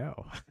don't even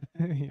know.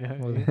 You know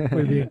what I mean?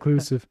 Would be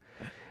inclusive.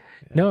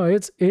 No,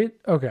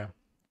 okay.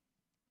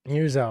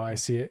 Here's how I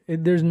see it.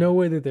 There's no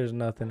way that there's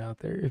nothing out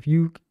there. If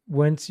you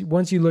once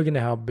you look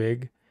into how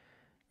big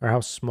or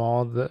how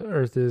small the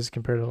earth is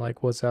compared to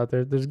like what's out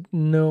there, there's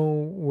no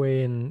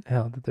way in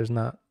hell that there's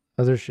not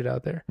other shit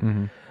out there.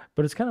 Mm-hmm.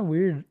 But it's kind of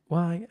weird.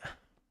 Well, I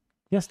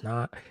guess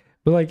not.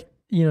 But like,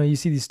 you know, you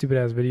see these stupid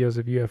ass videos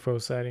of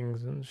UFO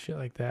sightings and shit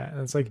like that.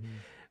 And it's like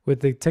with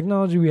the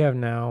technology we have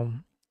now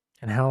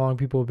and how long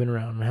people have been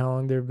around and how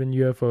long there have been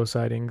UFO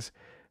sightings,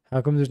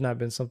 how come there's not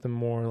been something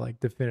more like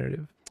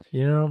definitive?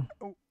 You know?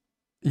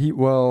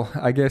 Well,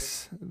 I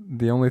guess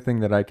the only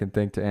thing that I can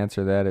think to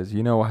answer that is,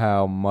 you know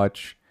how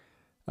much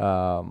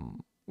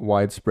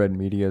widespread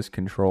media is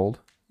controlled.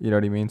 You know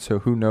what I mean? So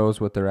who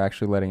knows what they're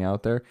actually letting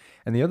out there?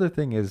 And the other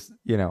thing is,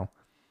 you know,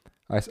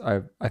 I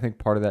think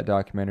part of that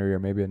documentary, or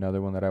maybe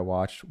another one that I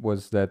watched,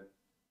 was that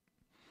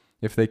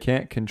if they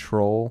can't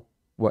control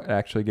what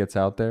actually gets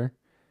out there,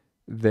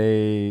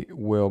 they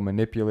will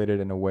manipulate it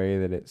in a way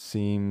that it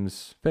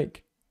seems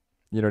fake.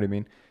 You know what I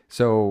mean?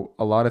 So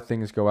a lot of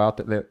things go out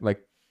that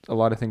like a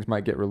lot of things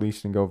might get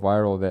released and go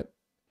viral that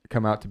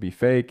come out to be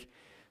fake.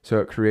 So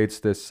it creates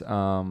this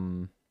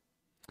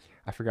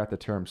I forgot the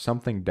term,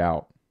 something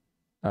doubt.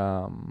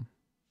 I'm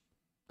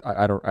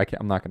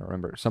not going to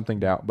remember something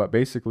doubt, but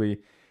basically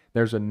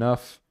there's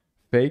enough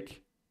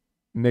fake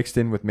mixed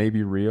in with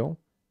maybe real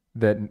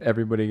that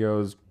everybody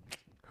goes,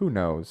 who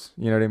knows?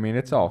 You know what I mean?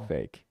 It's all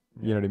fake.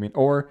 You know what I mean?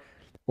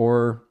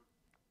 Or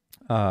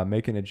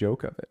making a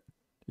joke of it.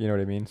 You know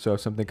what I mean? So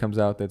if something comes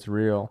out that's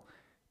real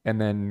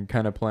and then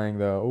kind of playing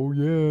the, oh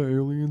yeah,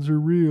 aliens are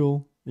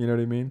real. You know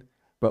what I mean?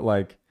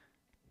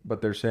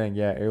 But they're saying,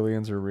 yeah,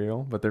 aliens are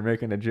real, but they're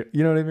making a joke.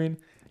 You know what I mean?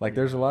 Like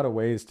there's a lot of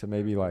ways to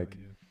maybe like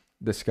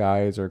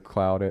disguise or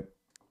cloud it,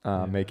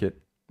 make it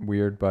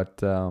weird. But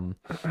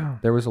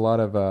there was a lot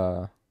of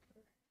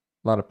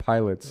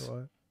pilots.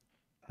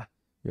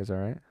 You guys all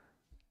right?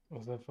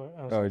 Was that fun?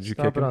 I Oh, did you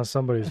kick stomping him? on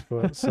somebody's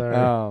foot.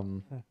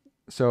 Sorry.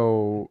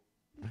 So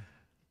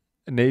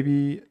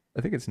Navy,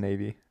 I think it's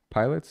Navy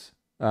pilots,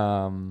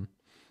 the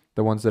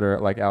ones that are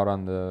like out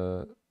on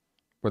the,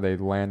 where they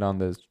land on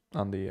the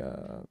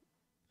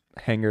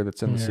hangar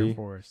that's in the sea.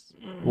 Force.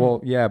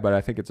 Well, yeah, but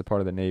I think it's a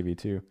part of the Navy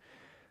too.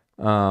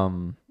 I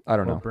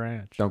don't know.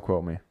 Branch. Don't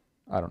quote me.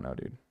 I don't know,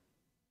 dude.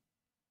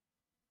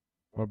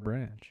 What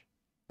branch?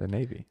 The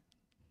Navy.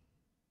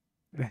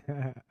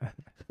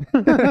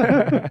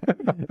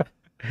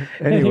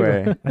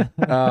 Anyway,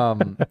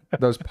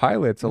 those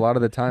pilots, a lot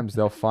of the times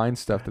they'll find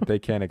stuff that they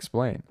can't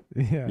explain.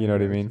 Yeah, You know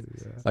what I mean?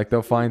 Like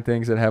they'll find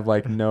things that have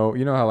like no,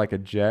 you know how like a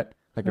jet,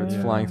 like if it's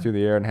Yeah. flying through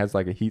the air and has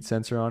like a heat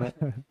sensor on it,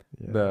 Yeah.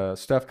 the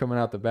stuff coming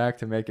out the back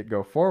to make it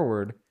go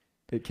forward,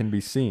 it can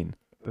be seen.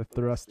 The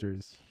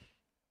thrusters.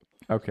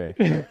 Okay.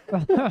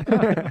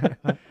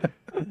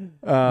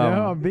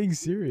 No, I'm being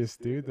serious,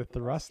 dude. The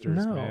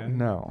thrusters, No. man.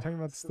 No. I'm talking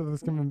about the stuff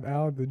that's coming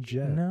out of the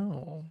jet.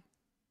 No.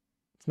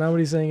 It's not what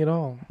he's saying at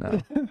all. No.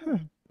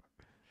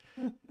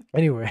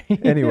 Anyway.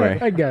 Anyway.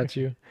 I got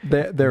you.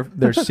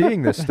 They're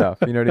seeing this stuff,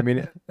 you know what I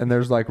mean? And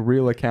there's like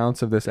real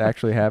accounts of this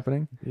actually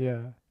happening,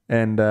 Yeah.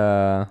 and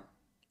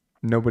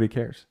nobody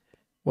cares.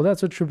 Well,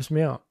 that's what trips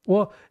me out.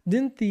 Well,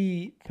 didn't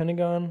the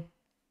Pentagon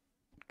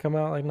come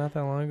out like not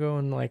that long ago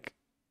and like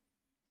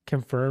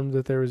confirm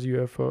that there was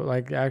UFO,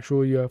 like actual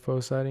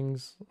UFO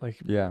sightings, like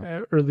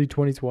Yeah. early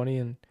 2020,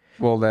 and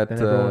Well, that then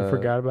everyone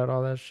forgot about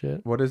all that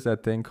shit? what is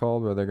that thing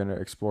called where they're going to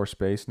explore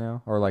space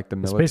now, or like the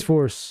military Space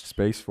Force.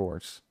 Space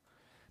Force?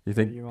 You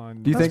think?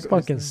 Elon do you That's think-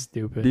 fucking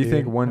stupid? Do you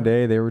think dude. one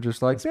day they were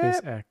just like,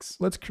 SpaceX?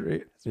 let's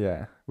create?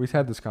 Yeah, we've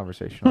had this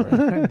conversation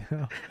already. I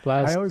know. I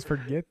Last always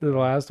forget the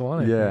last one.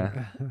 I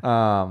think.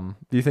 Yeah.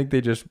 Do you think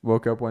they just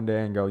woke up one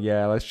day and go,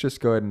 yeah, let's just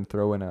go ahead and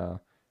throw in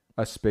a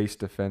space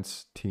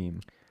defense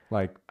team?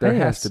 Like there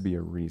think has that's- to be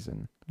a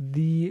reason.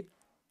 The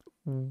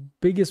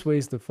biggest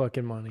waste of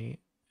fucking money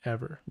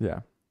ever.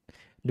 Yeah.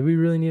 Do we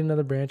really need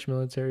another branch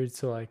military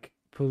to like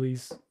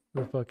police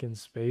the fucking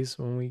space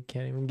when we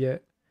can't even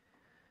get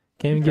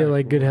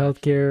like good health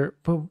care?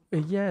 But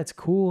yeah, it's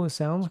cool. It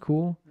sounds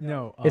cool.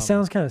 No. It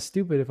sounds kind of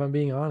stupid if I'm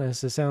being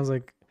honest. It sounds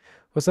like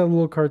what's that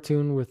little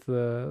cartoon with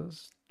the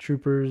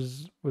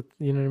troopers with,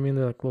 you know what I mean?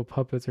 They're like little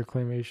puppets or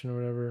claymation or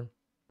whatever.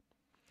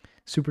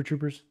 Super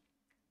Troopers?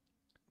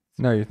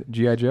 No,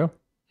 G.I. Joe?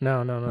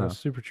 No, Oh.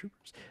 Super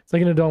Troopers. It's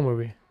like an adult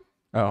movie.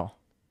 Oh,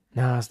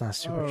 No, it's not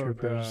Super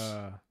Troopers.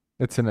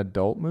 it's an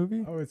adult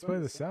movie? It's by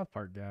the South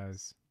Park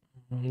guys.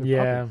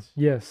 Yeah. puppets.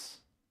 Yes.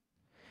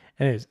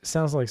 Anyways, it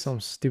sounds like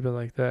something stupid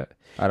like that.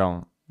 I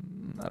don't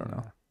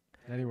know.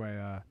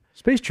 Anyway,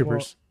 Space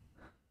Troopers.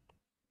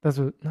 That's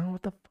what. No,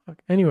 what the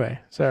fuck? Anyway,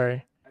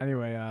 sorry.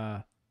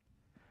 no,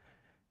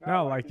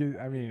 like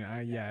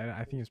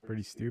I think it's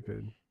pretty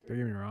stupid. Don't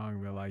get me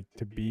wrong, but like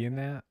to be in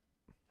that,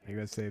 like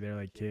let's say they're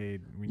like,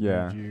 Cade, we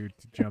Yeah. need you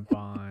to jump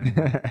on,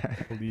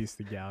 police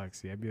the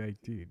galaxy. I'd be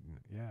like, dude,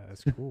 yeah,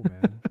 that's cool,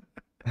 man.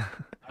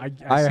 I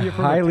see it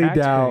from highly a taxpaying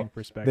doubt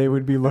perspective. They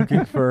would be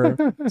looking for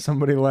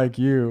somebody like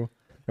you.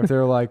 If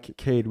they're like,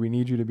 Cade, we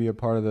need you to be a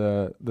part of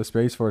the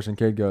Space Force, and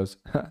Cade goes,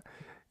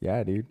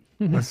 yeah, dude,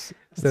 Is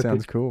that that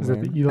sounds cool, Is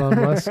man. that the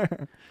Elon Musk?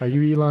 Are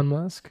you Elon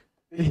Musk?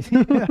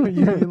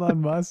 You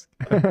Elon Musk.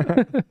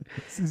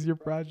 This is your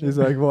project. He's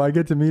like, well, I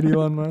get to meet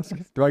Elon Musk.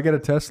 Do I get a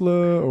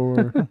Tesla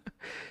or?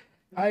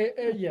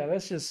 Yeah,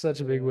 that's just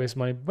such a big waste of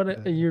money.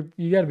 But you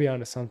got to be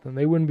onto something.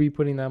 They wouldn't be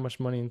putting that much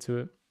money into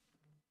it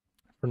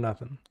for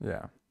nothing.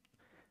 Yeah.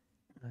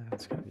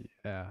 That's gonna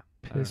Yeah.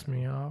 piss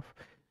me off.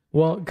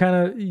 Well, kind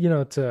of,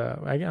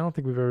 I don't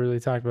think we've ever really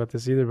talked about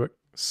this either, but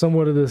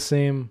somewhat of the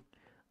same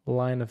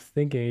line of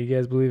thinking. You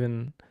guys believe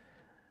in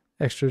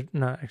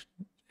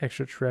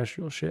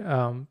extraterrestrial shit,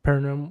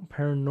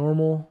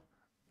 paranormal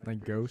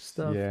Like ghosts.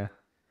 stuff? Yeah.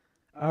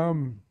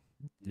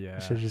 Yeah. I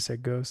should have just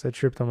said ghost. I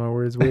tripped on my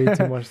words way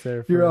too much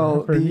there. You're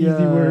all for an the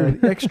easy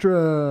word.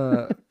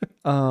 extra,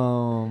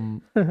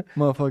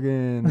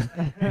 motherfucking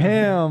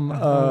ham.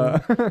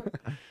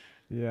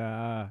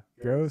 Yeah,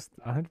 ghost,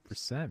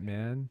 100%,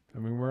 man. I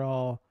mean, we're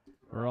all,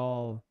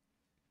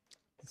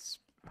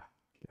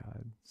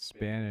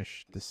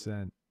 Spanish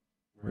descent.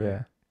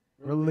 Yeah.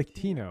 We're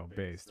Latino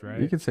based, right?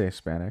 You could say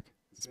Hispanic.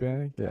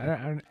 Hispanic.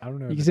 Yeah. I don't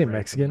know. You the can say correct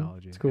Mexican.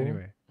 terminology. It's cool.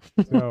 Anyway,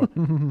 so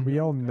we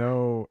all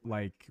know,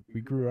 like,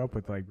 we grew up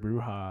with like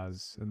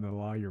Brujas and the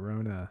La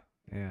Llorona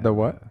and The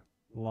what?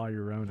 La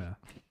Llorona,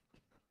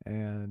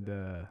 and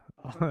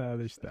all that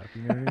other stuff.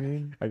 You know what I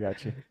mean? I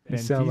got you. You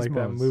sound like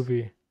that Fantismos.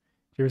 movie.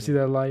 Did you ever see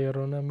that La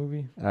Llorona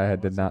movie? I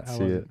did not How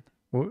see was it.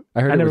 Well,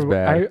 I heard it was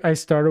bad. I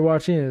started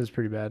watching it. It was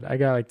pretty bad. I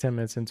got like 10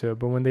 minutes into it,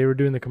 but when they were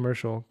doing the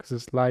commercial, because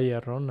it's La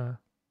Llorona.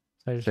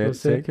 So you're Say it,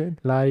 supposed to say it,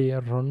 kid. La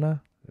Llorona.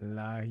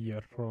 La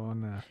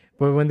Llorona.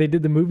 But when they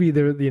did the movie,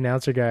 the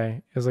announcer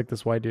guy is like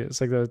this white dude.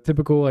 It's like the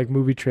typical like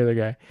movie trailer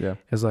guy. Yeah.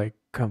 Is like,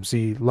 come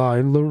see La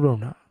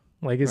Llorona.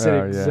 Like it said Oh,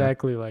 yeah.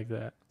 exactly like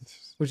that,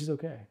 which is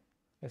okay.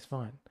 It's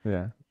fine.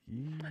 Yeah.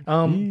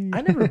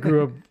 I never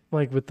grew up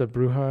like with the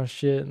Bruja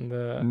shit and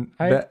the.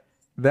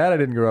 That I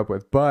didn't grow up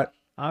with, but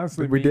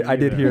Honestly, We me did- I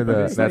did neither. hear But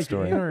the- it's that like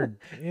story.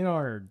 In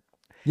our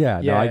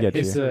yeah, no, I get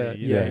it's you. a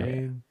you know what I yeah,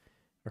 mean?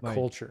 a Like-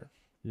 culture.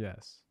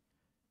 Yes.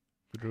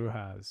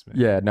 Brujas, man.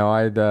 Yeah, no,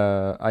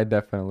 I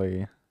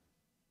definitely.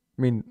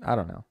 I mean, I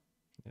don't know.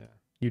 Yeah.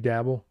 You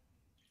dabble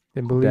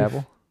in belief.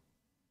 Dabble.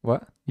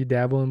 What? You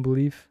dabble in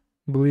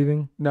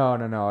believing.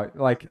 No.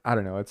 Like I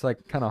don't know. It's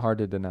like kind of hard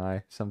to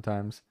deny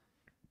sometimes.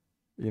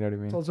 You know what I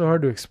It's mean? also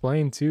hard to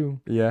explain too.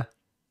 Yeah.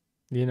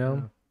 You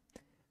know,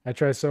 I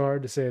try so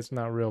hard to say it's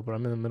not real, but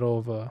I'm in the middle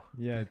of a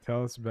Yeah,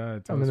 tell us about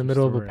it. Tell I'm us in the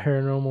your middle of a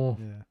story.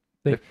 paranormal.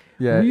 Yeah.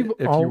 Yeah. We've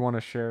If all- you want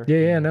to share.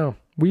 Yeah, no.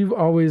 We've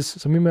always,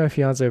 so me and my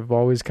fiance have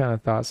always kind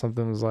of thought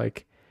something was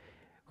like,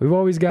 we've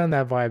always gotten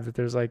that vibe that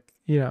there's like,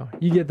 you know,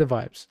 you get the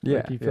vibes. Yeah,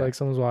 Like you feel yeah. like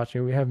someone's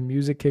watching. We have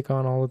music kick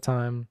on all the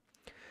time.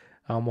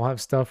 We'll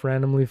have stuff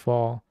randomly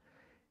fall.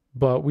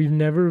 But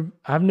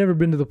I've never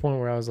been to the point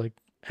where I was like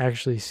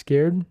actually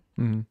scared.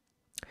 Mhm.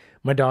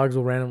 My dogs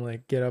will randomly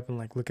like get up and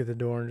like look at the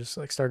door and just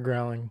like start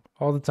growling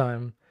all the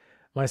time.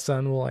 My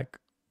son will like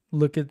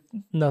look at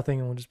nothing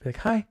and will just be like,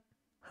 hi,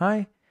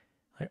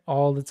 like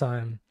all the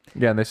time.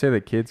 Yeah, and they say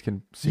that kids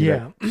can see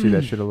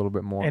that shit a little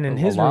bit more, And in a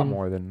his lot room-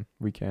 more than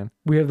we can.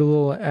 We have the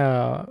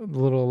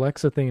little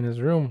Alexa thing in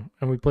his room,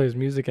 and we play his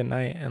music at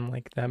night, and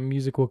like that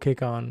music will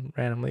kick on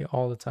randomly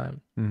all the time,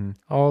 Mhm.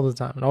 all the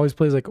time. It always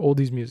plays like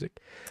oldies music.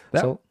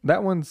 That So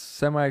that one's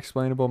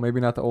semi-explainable.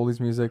 Maybe not the oldies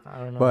music, I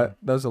don't know, but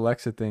those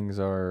Alexa things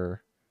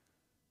are.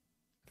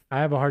 I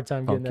have a hard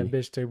time getting that funky.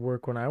 bitch to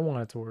work when I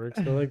want it to work.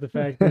 So like the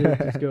fact that it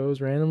just goes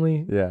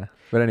randomly. Yeah,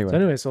 but anyway. So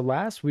anyway, so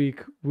last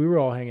week we were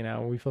all hanging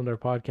out when we filmed our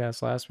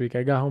podcast last week.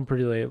 I got home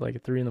pretty late, like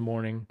at 3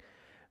 a.m.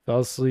 Fell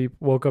asleep,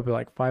 woke up at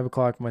like 5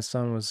 o'clock. My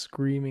son was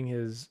screaming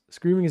his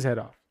head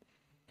off.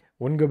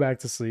 Wouldn't go back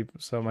to sleep.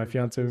 So my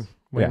fiance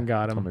went and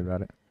got Tell him. me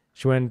about it.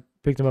 She went,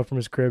 picked him up from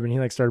his crib, and he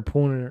like started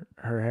pulling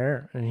her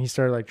hair, and he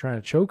started like trying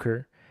to choke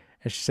her.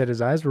 And she said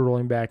his eyes were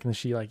rolling back, and then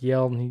she like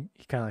yelled, and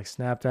he kind of like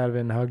snapped out of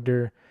it and hugged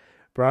her.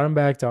 Brought him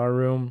back to our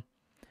room,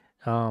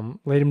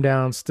 laid him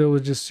down. Still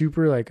was just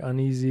super like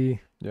uneasy.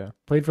 Yeah.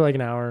 Played for like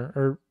an hour,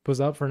 or was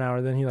up for an hour.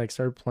 Then he like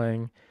started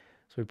playing.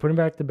 So we put him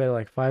back to bed at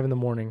like 5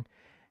 a.m,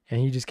 and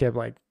he just kept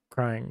like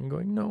crying and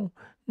going,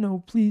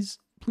 no, please,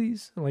 and,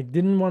 like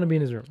didn't want to be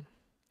in his room.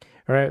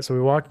 All right, so we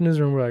walked in his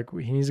room. We're like,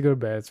 he needs to go to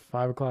bed. It's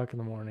 5 o'clock in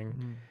the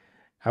morning.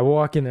 I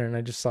walk in there and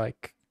I just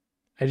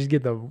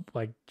get the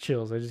like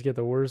chills. I just get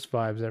the worst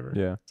vibes ever.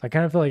 Yeah. So I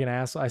kind of feel like an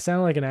asshole. I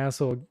sound like an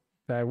asshole.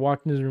 I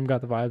walked in his room, got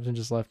the vibes, and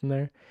just left him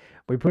there.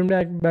 We put him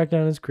back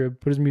down in his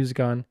crib, put his music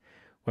on,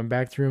 went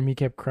back to the room. He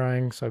kept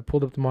crying, so I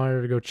pulled up the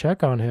monitor to go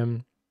check on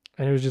him,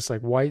 and it was just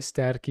like white,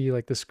 staticky,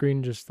 like the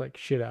screen just like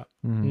shit out.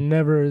 Mhm.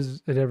 Never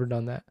has it ever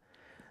done that.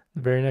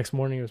 The very next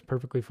morning, it was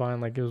perfectly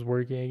fine, like it was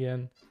working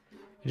again.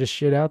 It just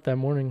shit out that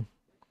morning.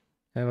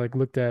 And I like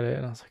looked at it,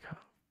 and I was like, oh,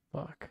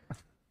 fuck.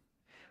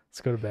 Let's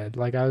go to bed.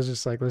 Like I was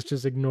just like, let's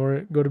just ignore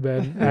it, go to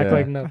bed, act Yeah.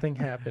 like nothing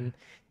happened.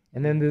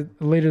 And then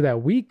later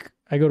that week,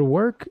 I go to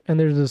work, and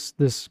there's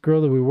this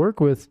girl that we work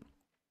with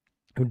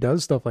who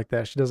does stuff like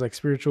that. She does like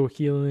spiritual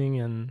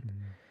healing, and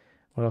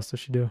what else does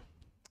she do?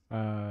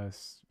 I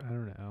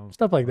don't know.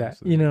 Stuff like that,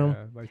 Mostly, you know?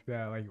 yeah, like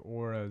that, like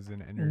auras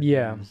and energies.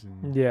 Yeah,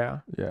 and- yeah.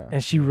 Yeah.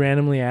 And she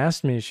randomly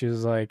asked me, she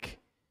was like,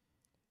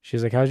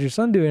 how's your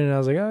son doing? And I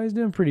was like, oh, he's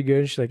doing pretty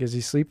good. She's like, is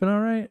he sleeping all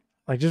right?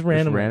 Like just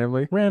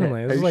randomly.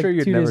 Randomly. It Are was you like sure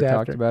you'd 2 never days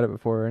talked after. about it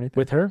before or anything?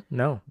 With her?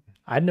 No.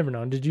 I'd never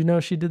known. Did you know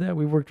she did that?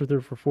 We worked with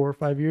her for 4 or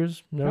 5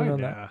 years. Never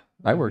known that. Kinda.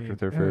 I worked with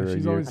her for a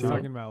she's year always too.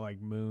 talking about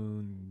like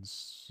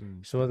moons.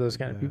 And She's one of those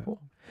stuff kind like of that.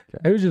 people.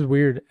 Okay. It was just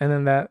weird. And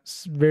then that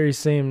very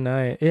same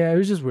night, yeah, it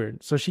was just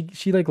weird. So she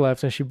like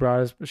left, and she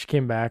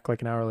came back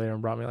like an hour later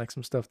and brought me like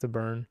some stuff to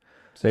burn.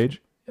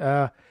 Sage?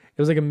 It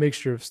was like a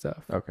mixture of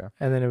stuff. Okay.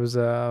 And then it was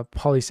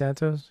Polly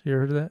Santos. You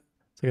ever heard of that?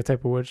 It's like a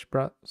type of witch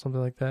brought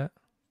something like that.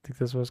 I think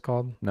that's what it's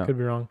called. No. Could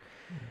be wrong.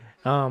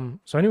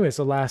 So anyway,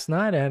 so last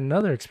night I had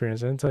another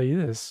experience. I didn't tell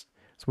you this.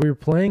 So we were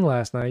playing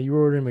last night. You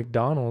were ordering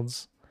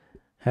McDonald's.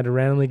 Had to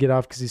randomly get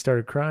off because he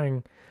started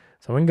crying.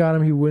 So I went and got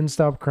him. He wouldn't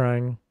stop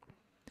crying.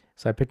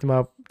 So I picked him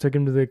up, took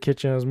him to the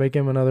kitchen. I was making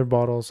him another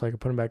bottle so I could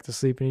put him back to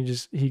sleep. And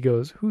he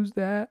goes, who's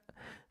that?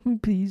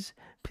 Please,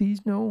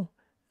 no.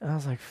 And I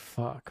was like,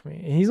 fuck me.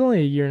 And he's only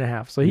a year and a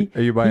half. So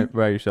Are you by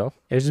yourself?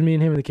 it was just me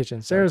and him in the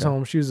kitchen. Sarah's Okay.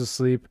 home. She was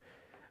asleep.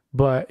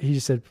 But he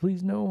just said,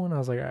 please no. And I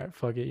was like, all right,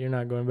 fuck it. You're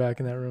not going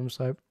back in that room.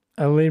 So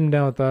I laid him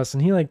down with us,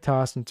 and he like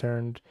tossed and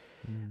turned.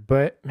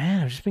 But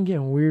man, I've just been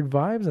getting weird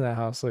vibes in that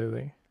house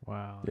lately.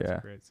 Wow. That's Yeah.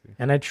 crazy.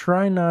 And I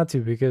try not to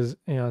because,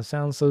 you know, it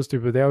sounds so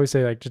stupid. They always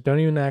say, like, just don't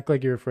even act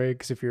like you're afraid,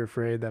 because if you're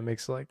afraid, that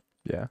makes, like,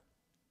 Yeah.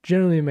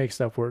 generally makes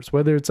stuff worse.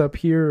 Whether it's up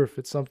here or if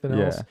it's something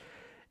else Yeah.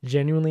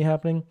 genuinely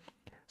happening.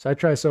 So I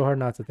try so hard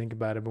not to think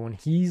about it. But when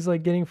he's,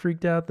 like, getting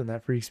freaked out, then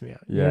that freaks me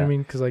out. You know what I Yeah.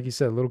 mean? Because, like you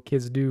said, little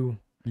kids do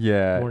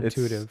Yeah. more it's-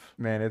 intuitive.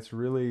 Man, it's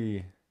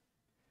really.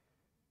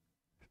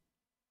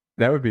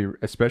 That would be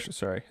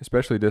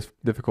especially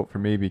difficult for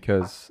me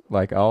because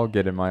like I'll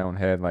get in my own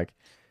head like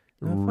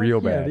Oh, fuck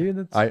real yeah, bad. dude,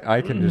 that's-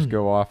 I can just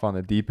go off on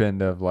the deep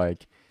end of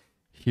like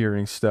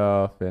hearing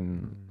stuff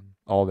and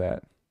all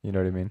that. You know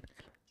what I mean?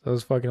 That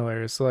was fucking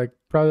hilarious. So like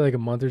probably like a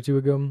month or two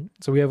ago.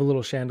 So we have a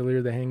little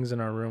chandelier that hangs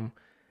in our room,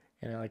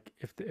 and like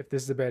if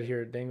this is the bed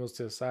here, it dangles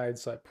to the side.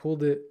 So I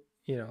pulled it,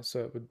 you know,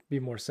 so it would be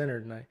more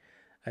centered, and I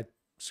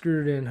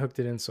screwed it in, hooked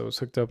it in, so it was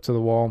hooked up to the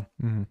wall.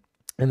 Mm-hmm.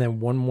 And then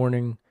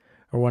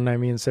one night,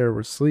 me and Sarah were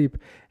asleep,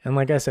 and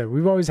like I said,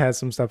 we've always had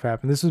some stuff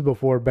happen. This was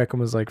before Beckham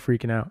was like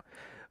freaking out,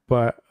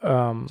 But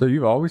So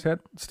you've always had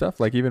stuff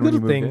like even when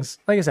little you moved things.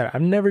 Like I said,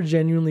 I've never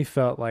genuinely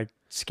felt like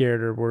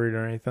scared or worried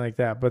or anything like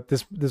that. But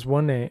this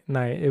one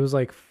night, it was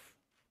like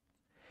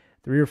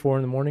 3 or 4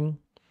 in the morning,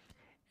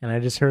 and I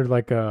just heard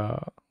like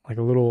a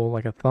little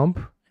like a thump,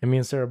 and me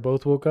and Sarah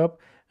both woke up,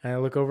 and I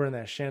look over, and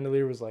that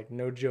chandelier was like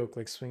no joke,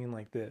 like swinging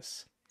like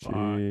this. in?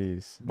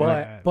 Jeez.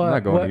 Yeah. But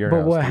not going to your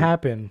house, what dude.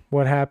 happened?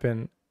 What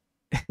happened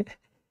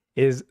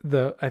is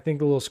I think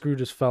the little screw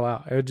just fell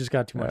out. It just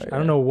got too Oh, much. I yeah.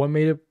 don't know what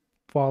made it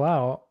fall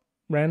out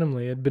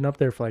randomly. It had been up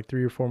there for like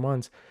 3 or 4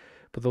 months,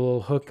 but the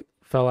little hook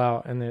fell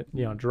out and it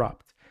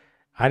dropped.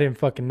 I didn't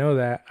fucking know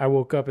that. I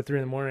woke up at 3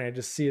 in the morning. I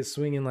just see it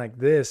swinging like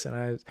this, and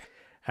I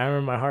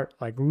remember my heart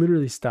like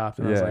literally stopped,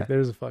 and I was Yeah. like,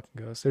 "There's a fucking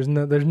ghost. There's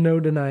no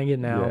denying it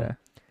now." Yeah.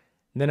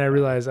 And then I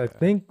realized I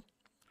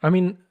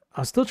mean, I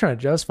was still trying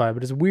to justify it,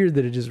 but it's weird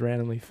that it just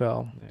randomly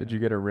fell. Did you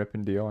get a rip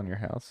and deal on your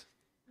house?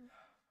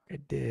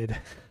 It did.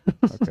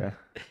 Okay.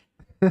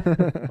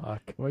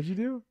 Fuck. What'd you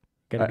do?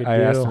 Got a good I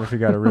deal. asked him if he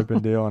got a rip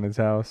and deal on his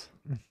house.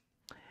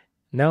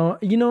 No,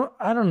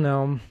 I don't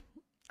know.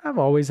 I've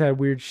always had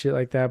weird shit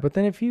like that. But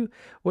then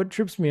what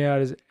trips me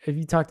out is if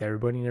you talk to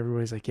everybody and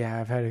everybody's like, yeah,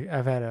 I've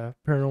had a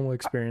paranormal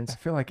experience. I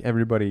feel like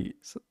everybody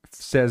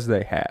says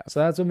they have. So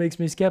that's what makes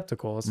me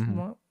skeptical. It's, Mhm.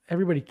 well,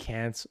 everybody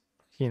can't,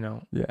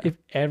 Yeah. if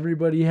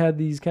everybody had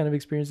these kind of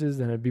experiences,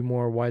 then it'd be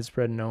more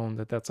widespread known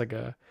that that's like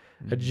a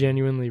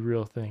genuinely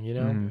real thing,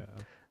 Mhm. Yeah.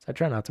 So I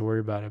try not to worry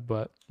about it,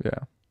 but Yeah.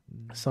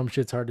 some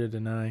shit's hard to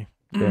deny.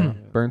 Yeah.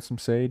 Burn some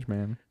sage,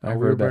 man. I've We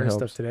were heard that burning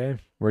helps. stuff today.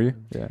 Were you?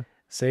 Yeah.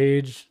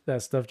 Sage,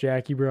 that stuff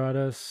Jackie brought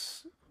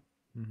us,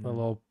 Mhm. the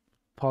little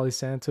Palo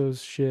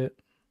Santos shit.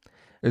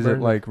 Is Burn it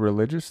the- like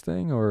religious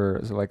thing or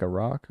is it like a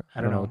rock? I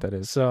don't know what that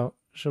is. So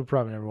she'll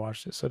probably never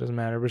watch this, so it doesn't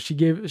matter. But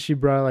she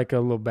brought like a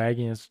little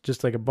baggie, and it's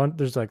just like a bunch.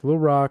 There's like little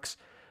rocks,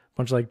 a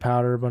bunch of like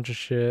powder, a bunch of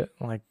shit,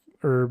 like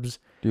herbs.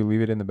 Do you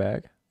leave it in the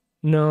bag?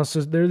 No,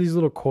 so there are these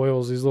little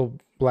coils, these little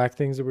black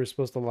things that we're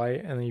supposed to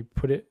light, and then you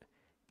put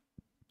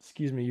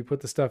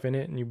the stuff in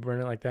it, and you burn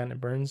it like that, and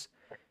it burns.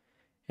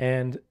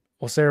 And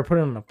well, Sarah put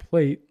it on a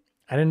plate.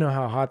 I didn't know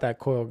how hot that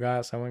coil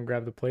got, so I went and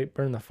grabbed the plate,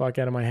 burned the fuck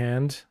out of my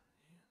hand.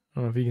 I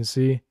don't know if you can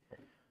see.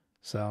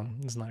 So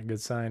it's not a good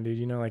sign,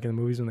 dude. Like in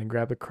the movies when they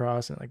grab the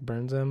cross and it like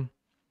burns them.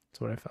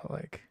 That's what I felt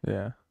like.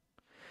 Yeah.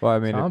 Well, I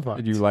mean, So I'm are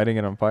you fucked. lighting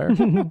it on fire?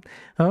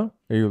 Huh?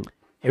 Are you?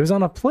 It was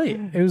on a plate.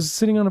 It was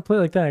sitting on a plate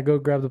like that. I go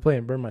grab the plate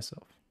and burn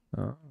myself.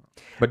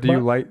 But do you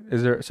But- light?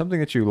 Is there something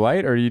that you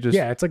light, or you just?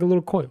 Yeah, it's like a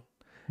little coil.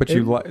 But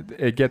you light.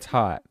 It gets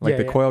hot. Like Yeah,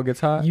 the yeah. coil gets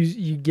hot.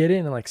 You get it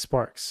and it like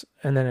sparks,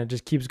 and then it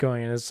just keeps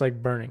going, and it's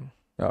like burning.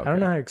 Oh, I don't okay.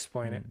 know how to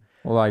explain it,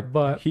 Well, like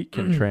but heat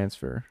can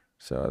transfer,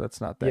 so that's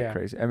not that Yeah.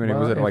 crazy. I mean, Well,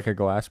 was it if- like a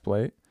glass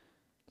plate?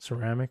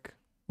 ceramic.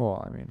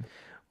 Well, I mean.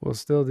 Well,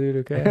 still, dude.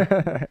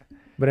 Okay.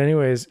 But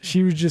anyways,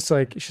 she's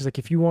like,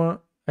 if you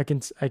want, I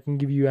can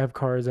give you. I have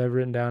cards. I've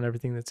written down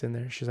everything that's in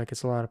there. She's like,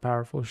 it's a lot of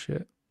powerful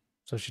shit.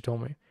 So she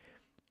told me,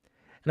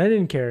 and I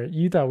didn't care.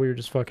 You thought we were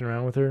just fucking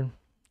around with her,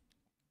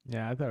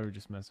 Yeah, I thought we were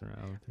just messing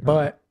around with you.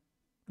 but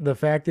the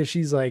fact that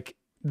she's like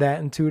that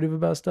intuitive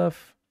about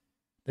stuff,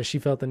 that she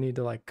felt the need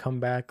to like come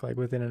back like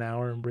within an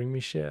hour and bring me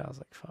shit, I was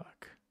like,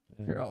 fuck.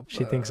 You're all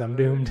She thinks I'm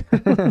doomed.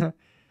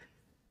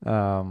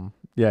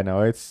 Yeah,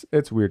 no, it's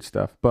weird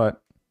stuff,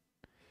 but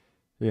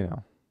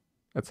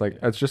it's like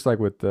it's just like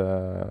with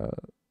the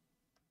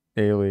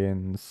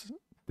aliens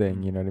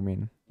thing, you know what I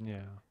mean?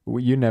 Yeah.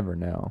 You never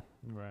know.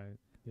 Right.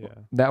 Yeah.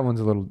 That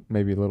one's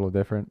maybe a little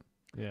different.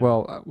 Yeah.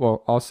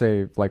 Well, I'll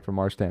say like from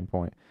our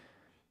standpoint,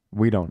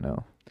 we don't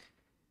know.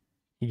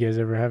 You guys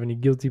ever have any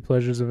guilty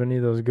pleasures of any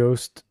of those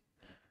ghost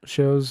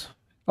shows,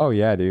 Oh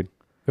yeah, dude.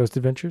 Ghost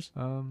Adventures?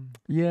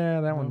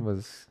 Yeah, that one No.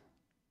 was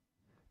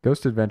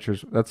Ghost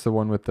Adventures. That's the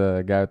one with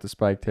the guy with the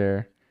spiked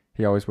hair.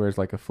 He always wears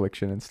like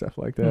affliction and stuff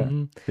like that.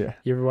 Mhm. Yeah.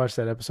 You ever watch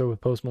that episode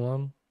with Post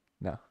Malone?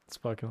 No. It's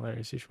fucking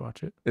hilarious. You should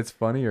watch it. It's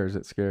funny or is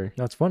it scary?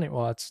 No, it's funny.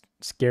 Well, it's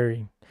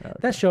scary. Okay.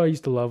 That show I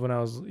used to love when I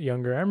was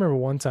younger. I remember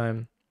one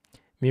time,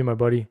 me and my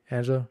buddy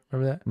Angelo,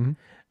 remember that?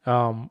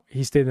 Mhm.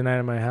 He stayed the night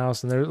at my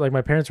house, and there, like,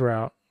 my parents were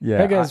out. Yeah,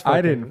 That guy's I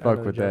fucking didn't fuck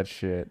another with joke. that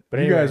shit. But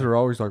you guys anyway. were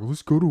always like,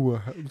 let's go to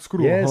a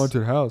Yes.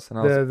 haunted house, and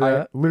I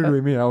was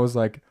literally me. I was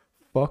like,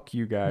 fuck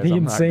you guys,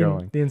 I'm not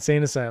going. The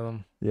insane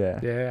asylum. Yeah.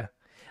 Yeah,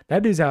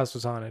 that dude's house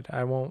was haunted.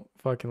 I won't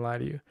fucking lie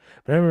to you.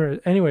 But I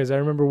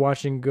remember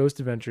watching Ghost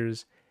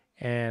Adventures,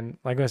 and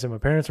like I said, my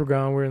parents were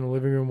gone. We were in the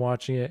living room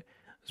watching it.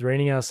 It was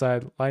raining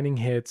outside. Lightning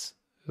hits.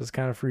 It was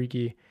kind of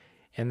freaky,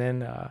 and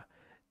then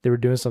they were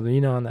doing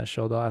something. On that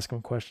show, they'll ask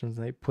them questions,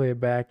 and they play it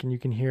back, and you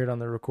can hear it on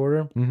the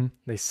recorder. Mm-hmm.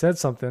 They said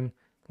something.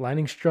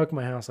 Lightning struck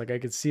my house. Like I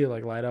could see it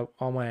like light up.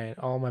 All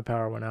my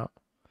power went out.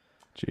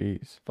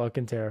 Jeez.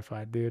 Fucking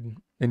terrified, dude.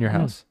 In your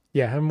house?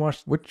 Yeah, I haven't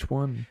watched Which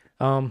one?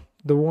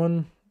 the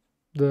one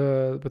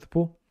with the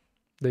pool.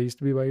 They used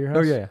to be by your house.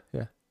 Oh yeah.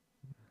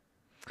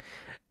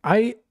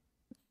 I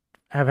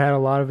have had a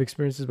lot of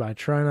experiences, but I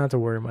try not to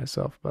worry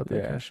myself about that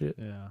Yeah. kind of shit.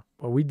 Yeah.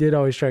 But we did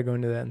always try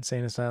going to that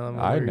insane asylum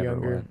when I we were never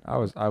younger. went.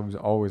 I was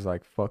always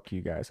like, fuck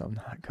you guys, I'm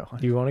not going.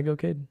 Do you want to go,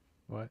 kid?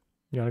 What?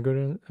 You want to go to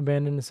an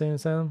abandoned insane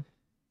asylum?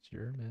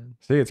 Sure, man.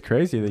 See, it's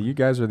crazy that you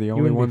guys are the You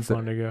only wouldn't be ones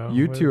fun that. to go.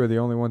 You with. two are the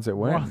only ones that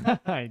went.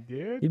 Why,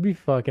 dude? You'd be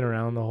fucking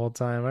around the whole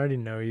time. I already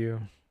know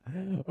you.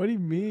 What do you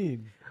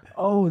mean?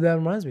 Oh, that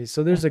reminds me.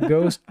 So there's a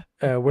ghost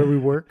where we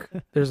work.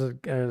 There's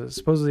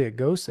supposedly a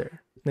ghost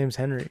there. His name's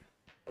Henry.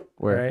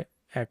 Where? Right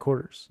at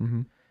quarters.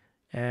 Mm-hmm.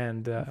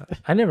 And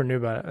I never knew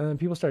about it. And then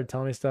people started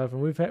telling me stuff,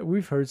 and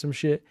we've heard some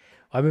shit.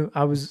 I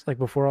was like,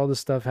 before all this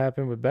stuff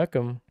happened with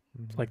Beckham,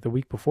 like the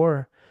week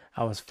before,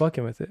 I was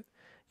fucking with it.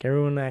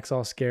 Everyone acts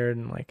all scared,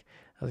 and like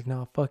I was like,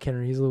 no, fuck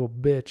Henry, he's a little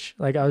bitch.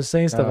 Like I was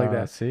saying stuff like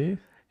that. See?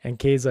 And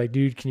Cade's like,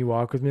 dude, can you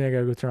walk with me? I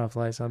gotta go turn off the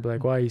lights. And I'd be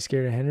like, why are you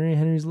scared of Henry?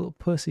 Henry's a little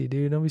pussy,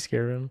 dude. Don't be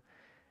scared of him.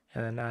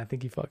 And then I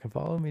think he fucking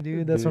followed me,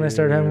 dude. That's when I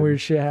started having Dude.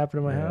 weird shit happen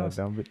in my house.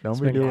 Don't be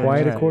been doing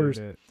quiet at that. quarters.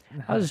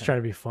 I was just trying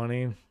to be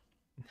funny.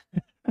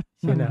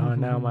 You know,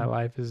 and now my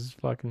life is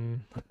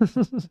fucking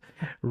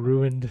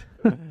ruined.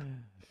 Oh,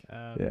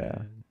 Yeah.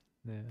 man.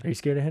 Yeah. Are you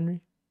scared of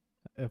Henry?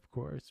 Of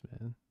course,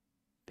 man.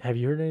 Have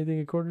you heard anything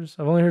at quarters?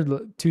 I've only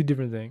heard two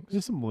different things.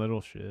 Just some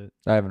little shit.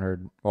 I haven't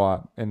heard.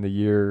 Well, in the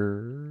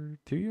year,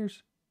 2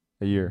 years,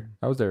 a year.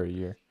 I was there a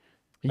year.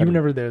 You were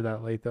never there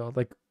that late though.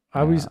 Like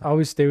I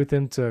always stay with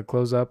him to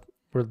close up.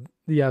 We're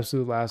the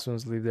absolute last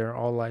ones to leave there,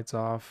 all lights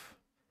off,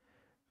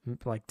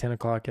 like 10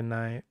 o'clock at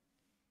night.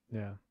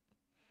 Yeah.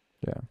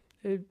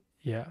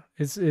 Yeah,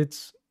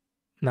 it's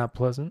not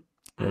pleasant.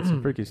 Yeah, it's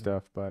some freaky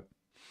stuff, but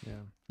Yeah.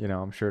 you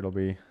know, I'm sure it'll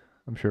be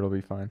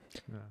fine.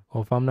 Yeah.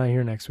 Well, if I'm not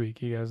here next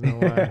week, you guys know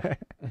why.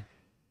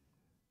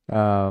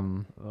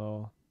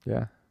 Well,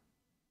 Yeah. I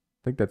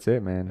think that's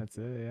it, man. that's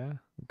it. Yeah.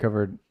 We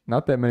covered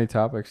not that many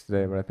topics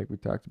today, but I think we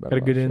talked about Got a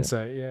lot good of shit.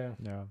 insight. Yeah.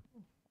 Yeah.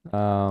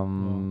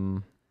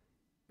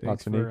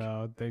 Lots Thanks of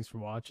for thanks for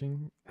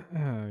watching.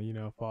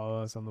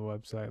 Follow us on the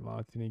website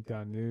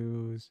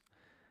lawtonique.news,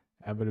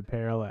 Avid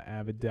Apparel at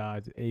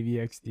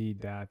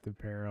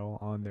avid.avxd.apparel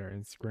on their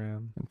Instagram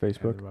and and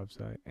Facebook. their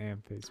website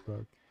and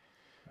Facebook.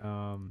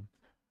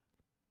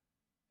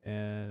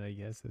 And I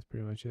guess that's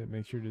pretty much it.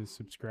 Make sure to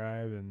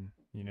subscribe and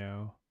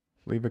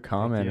Leave a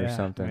comment or yeah,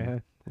 something.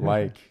 man.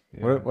 Like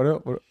Yeah.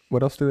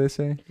 what else do they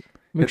say?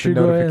 Make Hit sure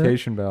the you go ahead,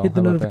 notification bell. hit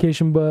the How about that?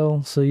 notification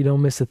bell so you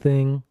don't miss a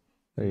thing.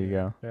 There you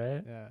go.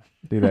 Right. Yeah.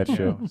 Do that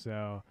shit.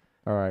 So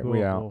All right, cool,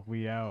 we out. cool.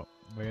 We out.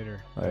 Later.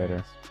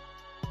 Later. Thanks.